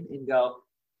line and go,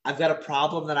 I've got a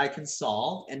problem that I can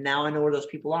solve, and now I know where those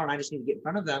people are, and I just need to get in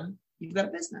front of them, you've got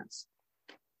a business.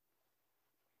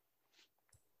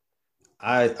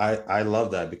 I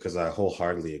love that because I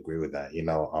wholeheartedly agree with that.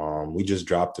 We just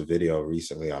dropped a video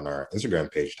recently on our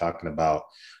Instagram page talking about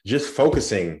just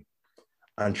focusing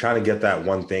on trying to get that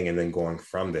one thing and then going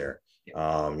from there.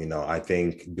 I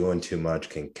think doing too much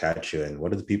can catch you. And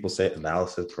what do the people say?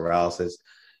 Analysis paralysis.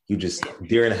 You just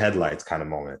deer in the headlights kind of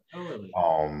moment. Totally.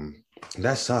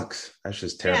 That sucks. That's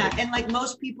just terrible. Yeah, and like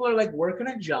most people are like working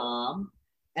a job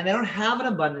and they don't have an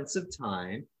abundance of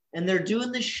time. And they're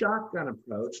doing the shotgun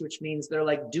approach, which means they're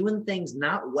like doing things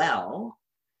not well,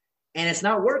 and it's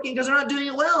not working because they're not doing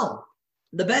it well.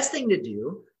 The best thing to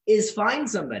do is find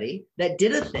somebody that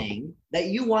did a thing that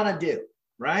you want to do,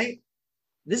 right?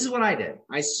 This is what I did.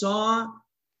 I saw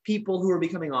people who were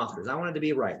becoming authors. I wanted to be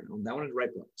a writer. I wanted to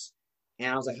write books.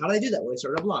 And I was like, how do I do that? Well, I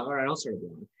started a blog. All right, I'll start a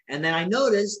blog. And then I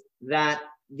noticed that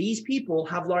these people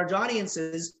have large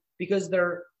audiences because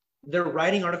they're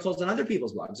writing articles on other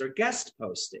people's blogs, they're guest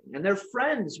posting, and they're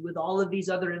friends with all of these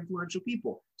other influential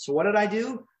people. So what did I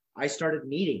do? I started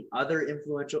meeting other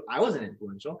influential. I wasn't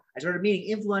influential. I started meeting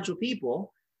influential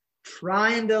people,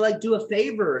 trying to like do a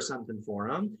favor or something for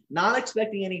them, not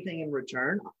expecting anything in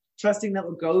return, trusting that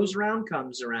what goes around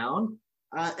comes around.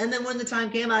 And then when the time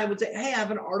came, I would say, hey, I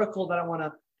have an article that I want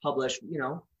to publish.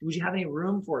 Would you have any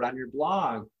room for it on your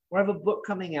blog? Or I have a book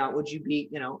coming out. Would you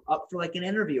be, up for like an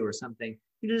interview or something?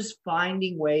 You're just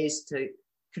finding ways to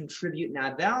contribute and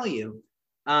add value.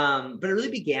 But it really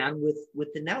began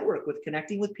with the network, with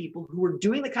connecting with people who were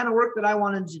doing the kind of work that I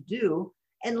wanted to do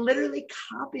and literally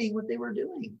copying what they were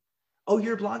doing. Oh,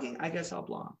 you're blogging? I guess I'll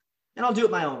blog. And I'll do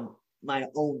it my own my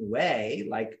own way.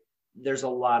 Like there's a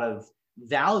lot of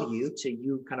value to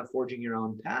you kind of forging your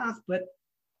own path, but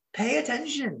pay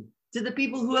attention to the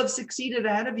people who have succeeded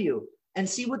ahead of you and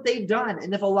see what they've done.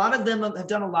 And if a lot of them have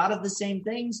done a lot of the same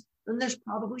things, then there's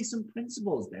probably some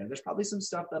principles there. There's probably some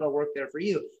stuff that'll work there for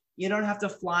you. You don't have to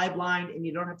fly blind, and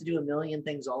you don't have to do a million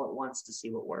things all at once to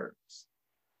see what works.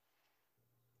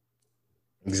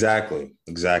 Exactly.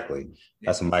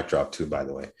 That's a mic drop too, by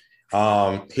the way.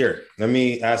 Here, let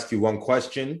me ask you one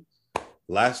question.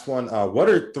 Last one. What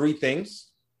are 3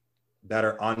 things that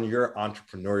are on your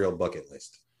entrepreneurial bucket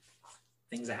list?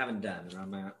 Things I haven't done that are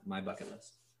on my bucket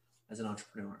list as an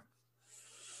entrepreneur.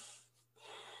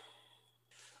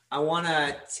 I want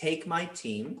to take my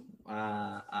team.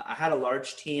 I had a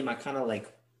large team. I kind of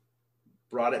like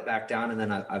brought it back down, and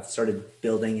then I've started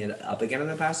building it up again in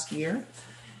the past year.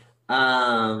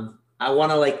 I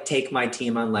want to like take my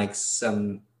team on like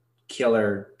some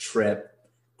killer trip,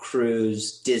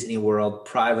 cruise, Disney World,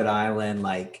 private island,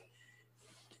 like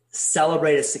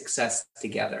celebrate a success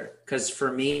together. Because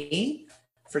for me,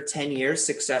 for 10 years,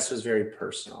 success was very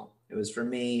personal. It was for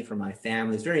me, for my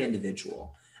family, it's very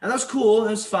individual. And that was cool.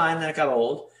 It was fine. Then it got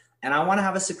old. And I want to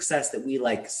have a success that we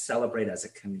like celebrate as a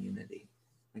community.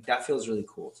 Like that feels really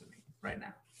cool to me right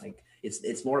now. Like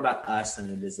it's more about us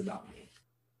than it is about me.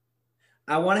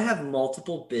 I want to have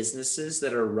multiple businesses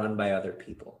that are run by other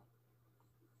people.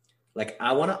 Like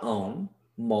I want to own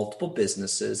multiple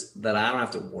businesses that I don't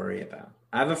have to worry about.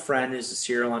 I have a friend who's a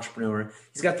serial entrepreneur.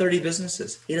 He's got 30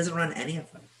 businesses. He doesn't run any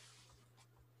of them.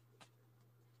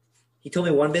 He told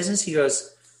me one business, he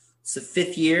goes, it's the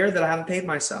 5th year that I haven't paid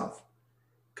myself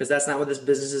because that's not what this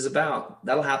business is about.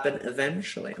 That'll happen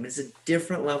eventually. I mean, it's a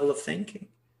different level of thinking.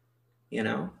 You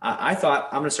know, I thought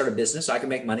I'm going to start a business so I can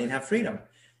make money and have freedom.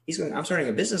 He's going, I'm starting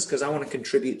a business because I want to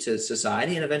contribute to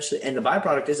society and eventually, and the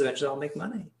byproduct is eventually I'll make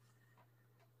money.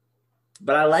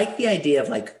 But I like the idea of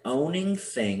like owning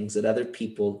things that other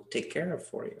people take care of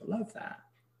for you. I love that.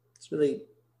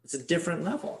 It's a different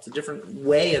level. It's a different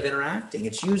way of interacting.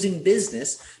 It's using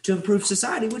business to improve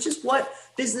society, which is what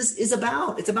business is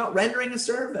about. It's about rendering a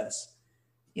service.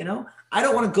 You know, I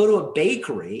don't want to go to a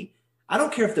bakery. I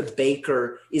don't care if the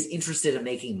baker is interested in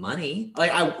making money.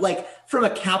 Like from a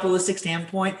capitalistic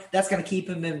standpoint, that's going to keep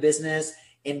him in business.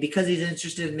 And because he's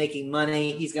interested in making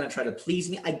money, he's going to try to please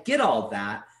me. I get all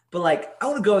that. But like, I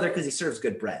want to go there because he serves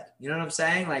good bread. You know what I'm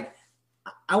saying? Like,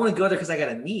 I want to go there because I got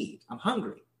a need. I'm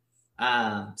hungry.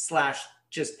 /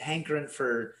 just hankering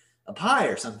for a pie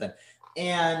or something.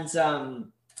 And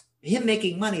him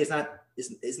making money is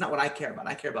not what I care about.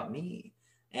 I care about me.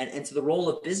 And so the role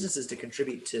of business is to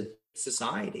contribute to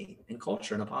society and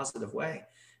culture in a positive way.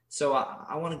 So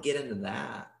I want to get into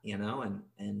that, you know,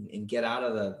 and get out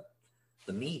of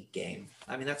the meat game.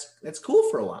 I mean, that's cool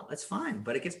for a while. That's fine,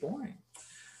 but it gets boring.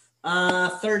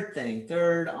 Third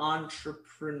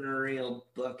entrepreneurial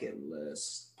bucket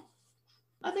list.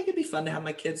 I think it'd be fun to have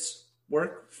my kids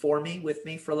work for me, with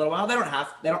me for a little while. They don't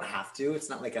have to. It's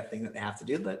not like a thing that they have to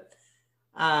do, but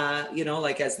you know,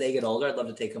 like as they get older, I'd love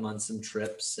to take them on some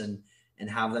trips and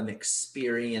have them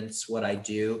experience what I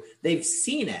do. They've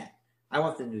seen it. I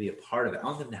want them to be a part of it. I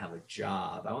want them to have a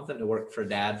job. I want them to work for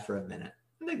dad for a minute.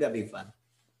 I think that'd be fun.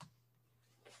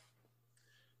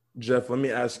 Jeff, let me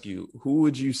ask you, who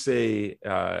would you say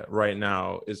right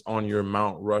now is on your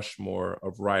Mount Rushmore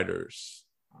of writers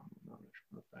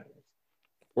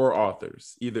or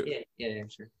authors? Either. Yeah,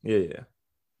 sure. Yeah.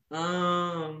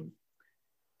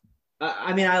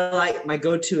 I mean, I like, my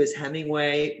go-to is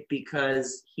Hemingway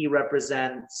because he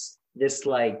represents this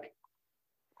like,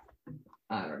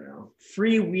 I don't know,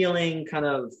 freewheeling kind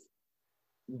of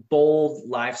bold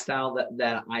lifestyle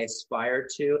that I aspire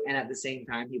to. And at the same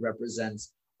time, he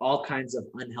represents all kinds of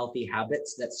unhealthy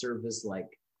habits that serve as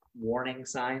like warning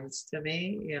signs to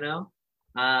me, you know?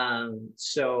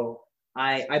 So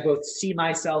I both see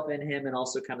myself in him and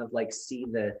also kind of like see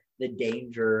the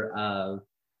danger of,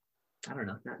 I don't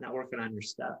know, not working on your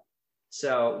stuff.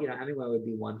 So, you know, Hemingway would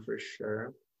be one for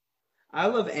sure. I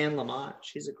love Anne Lamott.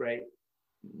 She's a great,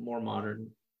 more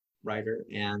modern writer,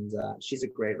 and she's a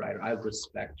great writer. I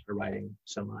respect her writing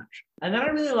so much. And then I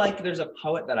really like, there's a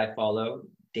poet that I follow,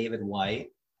 David White,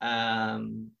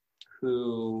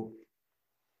 who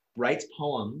writes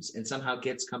poems and somehow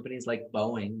gets companies like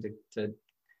Boeing to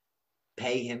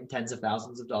pay him tens of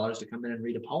thousands of dollars to come in and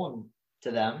read a poem to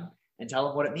them and tell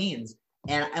them what it means.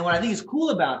 And what I think is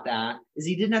cool about that is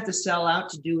he didn't have to sell out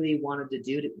to do what he wanted to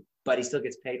do, but he still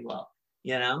gets paid well,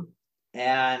 you know?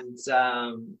 And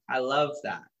I love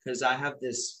that because I have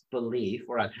this belief,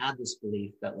 or I've had this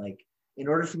belief, that like, in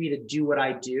order for me to do what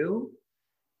I do,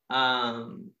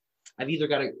 I I've either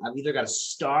got to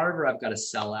starve or I've got to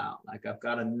sell out. Like I've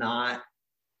got to not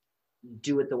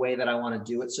do it the way that I want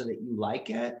to do it so that you like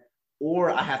it,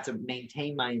 or I have to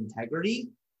maintain my integrity,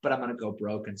 but I'm going to go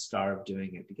broke and starve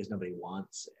doing it because nobody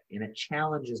wants it. And it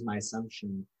challenges my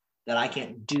assumption that I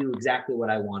can't do exactly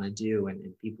what I want to do, and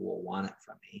people will want it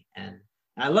from me. And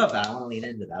I love that. I want to lean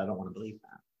into that. I don't want to believe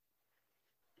that.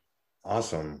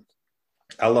 Awesome.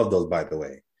 I love those, by the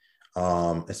way.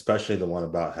 Especially the one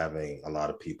about having a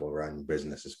lot of people run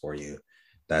businesses for you.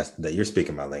 That you're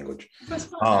speaking my language.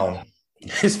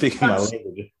 You're speaking my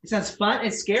language. It sounds fun.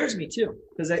 It scares me too,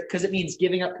 because it means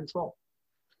giving up control.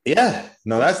 Yeah,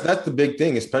 no, that's the big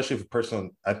thing, especially for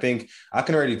personal. I think I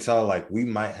can already tell, like, we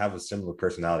might have a similar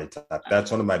personality type.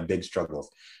 That's one of my big struggles.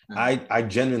 I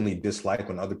genuinely dislike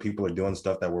when other people are doing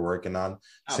stuff that we're working on,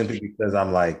 simply because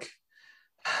I'm like,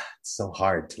 it's so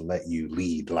hard to let you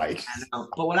lead. Like, I know.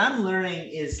 But what I'm learning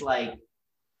is, like,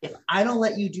 if I don't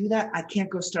let you do that, I can't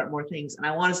go start more things. And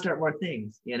I want to start more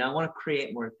things. I want to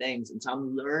create more things. And so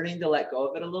I'm learning to let go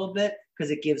of it a little bit,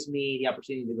 because it gives me the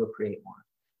opportunity to go create more.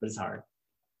 But it's hard.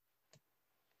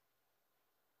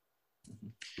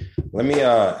 Let me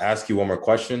ask you one more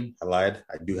question. I lied.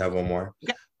 I do have one more.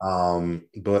 Okay.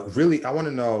 But really, I want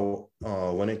to know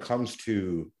when it comes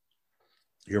to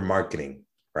your marketing,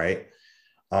 right?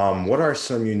 What are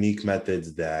some unique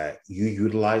methods that you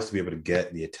utilize to be able to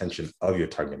get the attention of your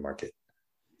target market?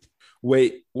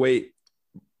 Wait.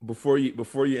 Before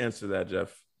you answer that,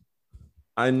 Jeff,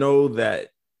 I know that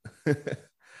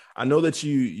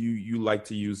you like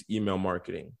to use email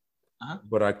marketing. Uh-huh.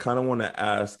 But I kind of want to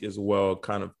ask as well,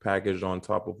 kind of packaged on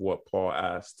top of what Paul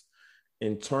asked,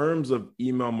 in terms of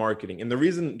email marketing. And the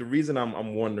reason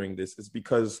I'm wondering this is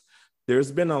because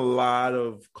there's been a lot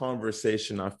of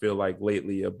conversation, I feel like,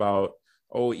 lately about,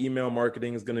 email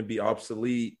marketing is going to be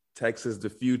obsolete. Text is the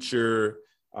future.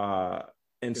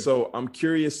 And so I'm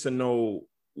curious to know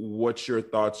what your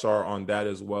thoughts are on that,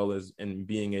 as well as in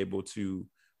being able to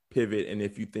pivot. And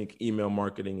if you think email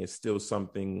marketing is still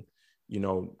something,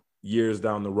 years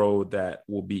down the road that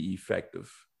will be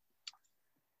effective.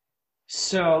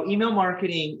 So email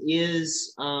marketing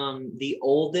is the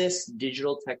oldest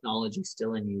digital technology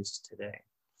still in use today.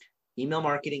 Email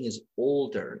marketing is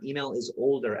older. Email is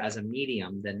older as a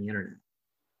medium than the internet.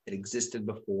 It existed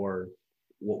before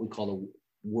what we call the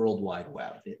World Wide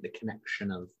Web, the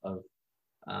connection of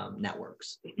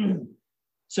networks.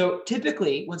 So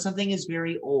typically, when something is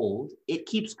very old, it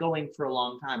keeps going for a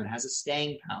long time. It has a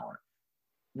staying power.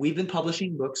 We've been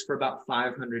publishing books for about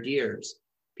 500 years.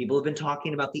 People have been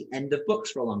talking about the end of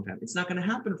books for a long time. It's not going to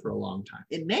happen for a long time.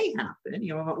 It may happen.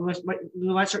 We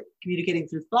might start communicating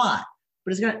through thought,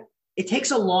 but it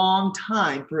takes a long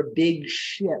time for a big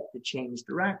ship to change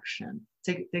direction.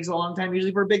 It takes a long time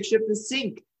usually for a big ship to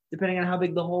sink, depending on how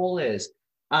big the hole is.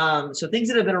 So things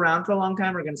that have been around for a long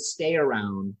time are going to stay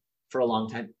around for a long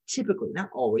time. Typically, not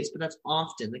always, but that's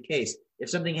often the case. If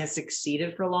something has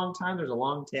succeeded for a long time, there's a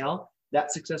long tail.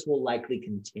 That success will likely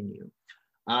continue.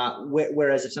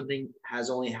 Whereas if something has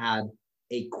only had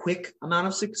a quick amount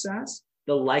of success,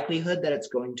 the likelihood that it's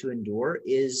going to endure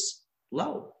is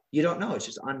low. You don't know. It's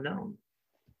just unknown.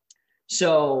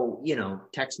 So,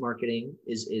 text marketing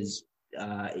is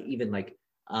even like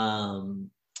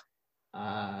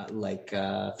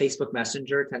Facebook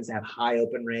Messenger tends to have high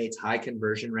open rates, high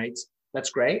conversion rates. That's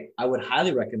great. I would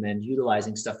highly recommend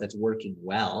utilizing stuff that's working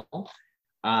well.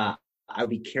 I would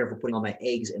be careful putting all my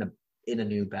eggs in a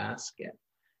new basket.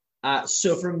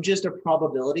 So from just a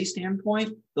probability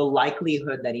standpoint, the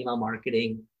likelihood that email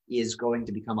marketing is going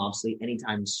to become obsolete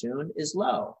anytime soon is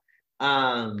low.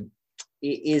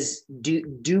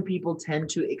 Do people tend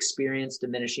to experience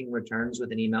diminishing returns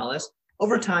with an email list?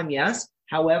 Over time, yes.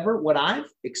 However, what I've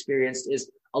experienced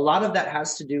is a lot of that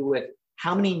has to do with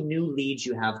how many new leads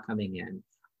you have coming in.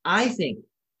 I think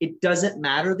it doesn't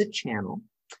matter the channel,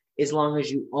 as long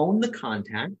as you own the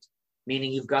contact,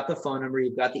 meaning you've got the phone number,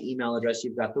 you've got the email address,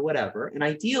 you've got the whatever. And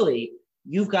ideally,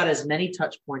 you've got as many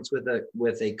touch points with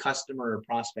a customer or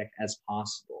prospect as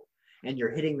possible. And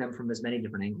you're hitting them from as many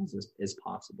different angles as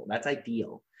possible. That's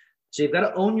ideal. So you've got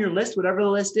to own your list, whatever the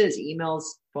list is, emails,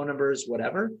 phone numbers,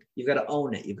 whatever. You've got to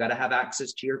own it. You've got to have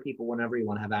access to your people whenever you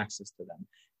want to have access to them.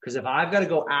 Because if I've got to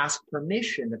go ask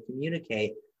permission to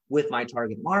communicate with my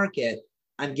target market,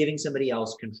 I'm giving somebody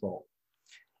else control.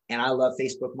 And I love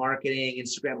Facebook marketing,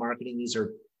 Instagram marketing. These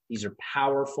are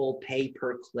powerful pay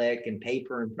per click and pay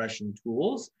per impression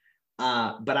tools.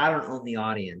 But I don't own the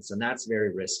audience, and that's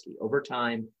very risky. Over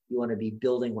time, you want to be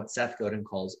building what Seth Godin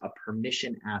calls a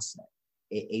permission asset,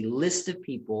 a list of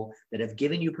people that have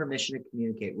given you permission to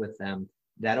communicate with them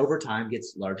that over time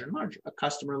gets larger and larger, a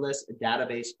customer list, a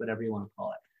database, whatever you want to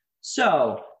call it.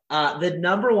 So the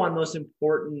number one most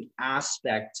important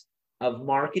aspect of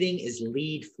marketing is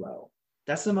lead flow.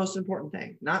 That's the most important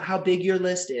thing. Not how big your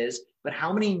list is, but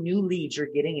how many new leads you're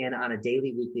getting in on a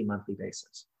daily, weekly, monthly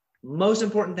basis. Most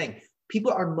important thing.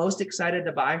 People are most excited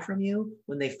to buy from you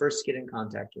when they first get in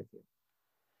contact with you.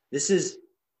 This is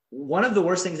one of the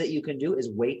worst things that you can do, is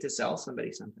wait to sell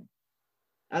somebody something.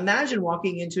 Imagine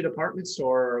walking into a department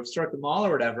store or a store at the mall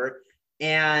or whatever,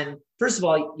 and first of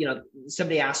all,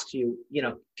 somebody asks you,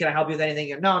 can I help you with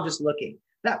anything? No, I'm just looking.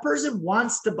 That person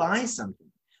wants to buy something.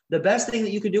 The best thing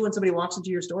that you can do when somebody walks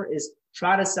into your store is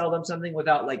try to sell them something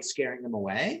without like scaring them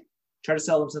away. Try to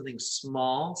sell them something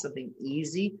small, something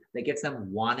easy that gets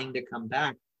them wanting to come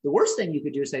back. The worst thing you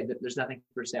could do is say that there's nothing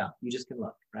for sale. You just can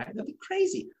look, right? That'd be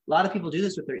crazy. A lot of people do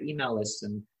this with their email lists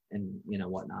and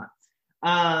whatnot.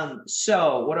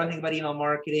 So what do I think about email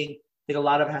marketing? I think a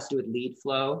lot of it has to do with lead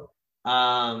flow.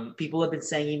 People have been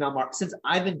saying since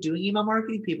I've been doing email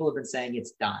marketing, people have been saying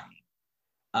it's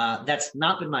dying. That's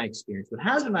not been my experience. What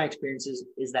has been my experience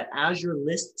is that as your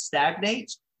list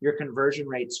stagnates, your conversion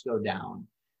rates go down.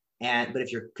 But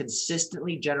if you're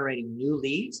consistently generating new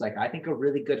leads, like I think a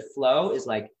really good flow is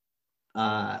like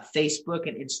Facebook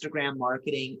and Instagram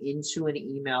marketing into an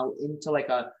email, into like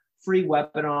a free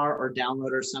webinar or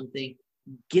download or something.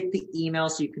 Get the email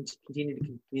so you can continue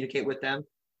to communicate with them.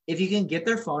 If you can get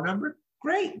their phone number,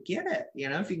 great, get it.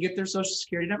 If you get their social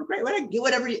security number, great. Get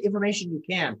whatever information you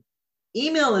can.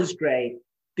 Email is great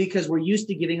because we're used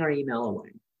to giving our email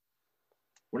away.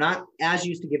 We're not as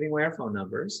used to giving away our phone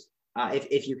numbers.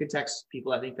 If you can text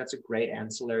people, I think that's a great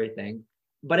ancillary thing.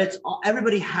 But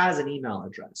everybody has an email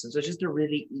address, and so it's just a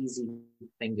really easy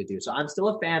thing to do. So I'm still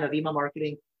a fan of email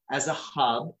marketing as a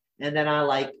hub, and then I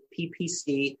like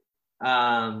PPC,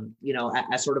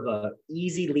 as sort of a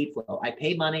easy lead flow. I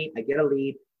pay money, I get a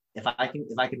lead. If I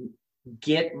can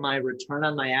get my return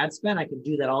on my ad spend, I can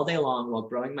do that all day long while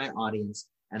growing my audience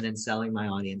and then selling my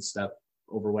audience stuff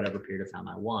over whatever period of time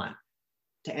I want.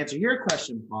 To answer your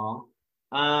question, Paul,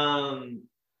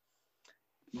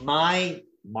 my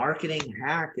marketing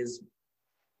hack is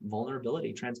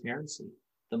vulnerability, transparency.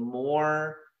 The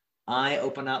more I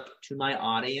open up to my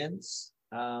audience,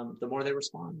 the more they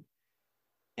respond.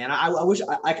 And I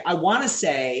want to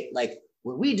say, like,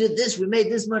 when we did this, we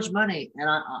made this much money. And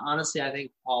honestly, I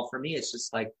think, Paul, for me, it's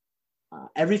just like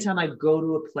every time I go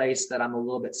to a place that I'm a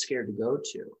little bit scared to go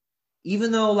to,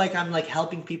 even though like I'm like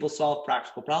helping people solve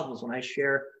practical problems, when I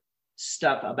share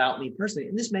stuff about me personally,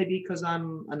 and this may be because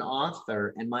I'm an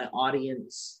author and my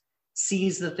audience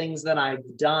sees the things that I've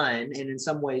done and in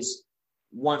some ways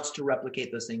wants to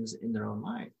replicate those things in their own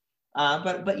life.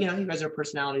 But you guys are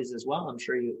personalities as well. I'm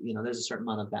sure there's a certain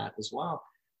amount of that as well.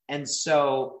 And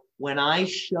so when I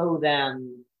show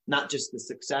them not just the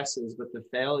successes, but the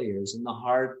failures and the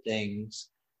hard things,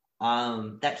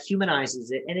 that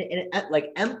humanizes it. And it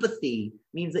like empathy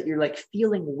means that you're like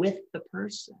feeling with the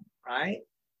person, right?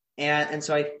 And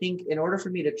so I think in order for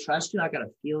me to trust you, I got to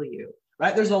feel you,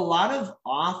 right? There's a lot of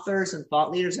authors and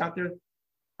thought leaders out there.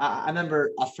 I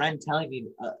remember a friend telling me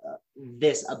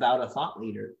this about a thought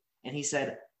leader. And he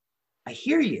said, I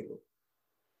hear you,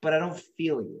 but I don't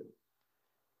feel you.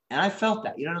 And I felt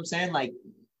that, you know what I'm saying? Like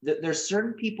there's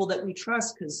certain people that we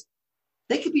trust because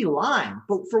they could be lying,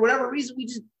 but for whatever reason, we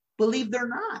just believe they're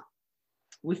not.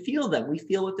 We feel them. We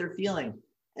feel what they're feeling.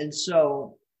 And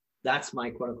so that's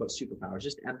my quote unquote superpower,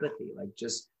 just empathy, like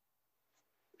just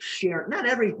share, not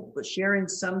everything, but sharing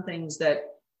some things that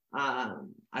I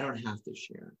don't have to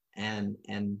share. And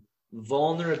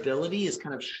vulnerability is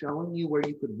kind of showing you where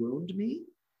you could wound me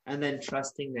and then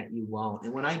trusting that you won't.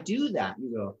 And when I do that,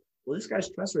 you go, well, this guy's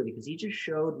trustworthy because he just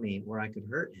showed me where I could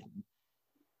hurt him.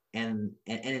 And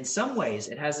in some ways,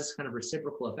 it has this kind of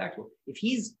reciprocal effect. Well, if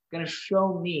he's going to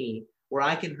show me where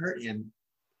I can hurt him,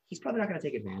 he's probably not going to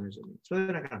take advantage of me. He's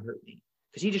probably not going to hurt me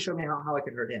because he just showed me how I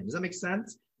could hurt him. Does that make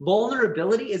sense?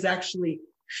 Vulnerability is actually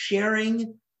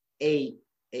sharing a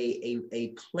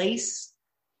place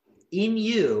in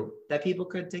you that people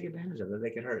could take advantage of, that they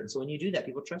could hurt. And so when you do that,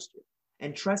 people trust you.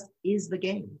 And trust is the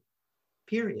game,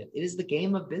 period. It is the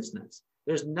game of business.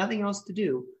 There's nothing else to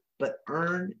do but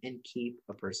earn and keep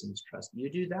a person's trust. You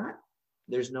do that,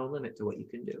 there's no limit to what you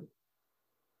can do.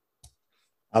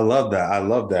 I love that. I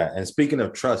love that. And speaking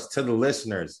of trust, to the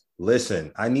listeners,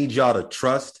 listen, I need y'all to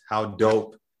trust how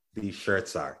dope these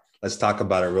shirts are. Let's talk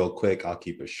about it real quick. I'll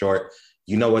keep it short.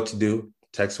 You know what to do.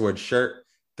 Text word shirt,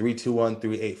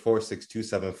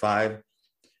 321-384-6275.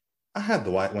 I had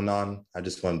the white one on. I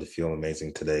just wanted to feel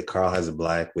amazing today. Carl has the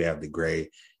black. We have the gray.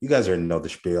 You guys already know the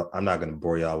spiel. I'm not going to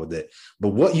bore y'all with it. But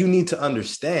what you need to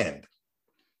understand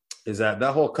is that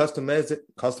whole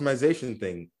customization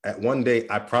thing. At one day,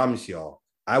 I promise y'all,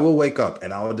 I will wake up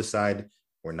and I will decide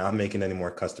we're not making any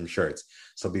more custom shirts.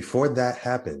 So before that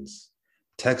happens,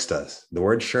 text us the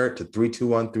word shirt to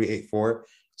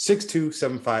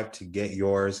 321-384-6275 to get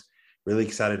yours. Really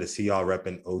excited to see y'all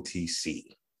repping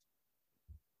OTC.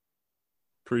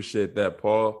 Appreciate that,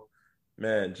 Paul.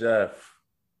 Man, Jeff,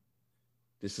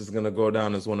 this is going to go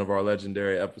down as one of our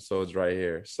legendary episodes right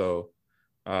here. So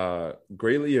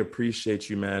greatly appreciate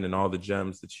you, man, and all the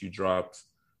gems that you dropped.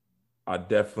 I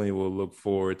definitely will look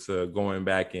forward to going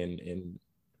back and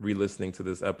re-listening to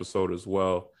this episode as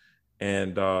well.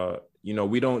 And,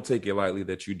 we don't take it lightly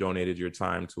that you donated your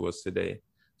time to us today.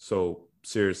 So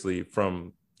seriously,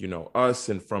 from, us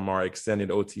and from our extended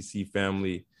OTC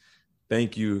family,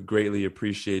 thank you. Greatly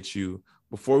appreciate you.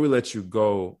 Before we let you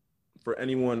go, for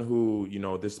anyone who,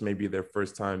 this may be their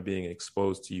first time being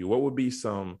exposed to you, what would be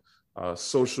some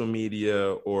social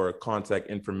media or contact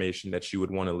information that you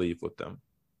would want to leave with them?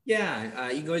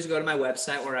 Yeah, you can always go to my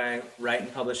website where I write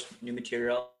and publish new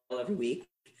material every week,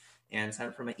 and sign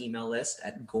up for my email list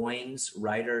at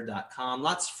goinswriter.com.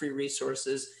 Lots of free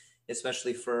resources,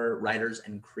 especially for writers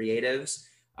and creatives.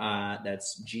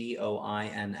 That's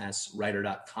GOINS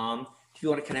writer.com. If you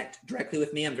want to connect directly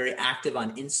with me, I'm very active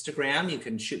on Instagram. You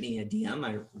can shoot me a DM.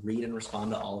 I read and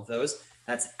respond to all of those.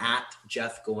 That's at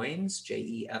Jeff Goins,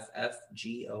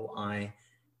 JEFFGOINS.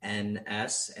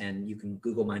 And you can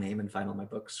Google my name and find all my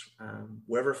books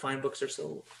wherever fine books are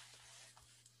sold.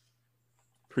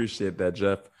 Appreciate that,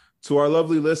 Jeff. To our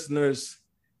lovely listeners,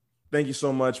 thank you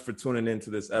so much for tuning into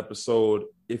this episode.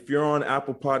 If you're on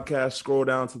Apple Podcasts, scroll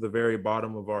down to the very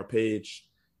bottom of our page,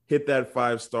 hit that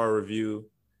 5-star review,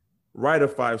 write a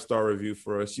 5-star review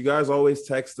for us. You guys always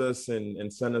text us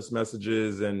and send us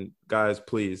messages. And guys,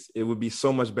 please, it would be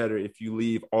so much better if you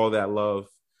leave all that love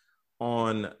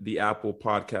on the Apple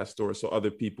Podcast Store so other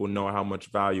people know how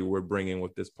much value we're bringing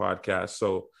with this podcast.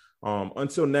 So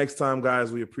until next time,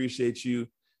 guys, we appreciate you.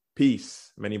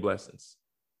 Peace. Many blessings.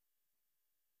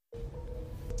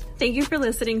 Thank you for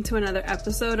listening to another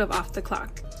episode of Off the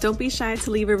Clock. Don't be shy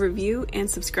to leave a review and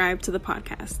subscribe to the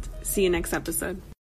podcast. See you next episode.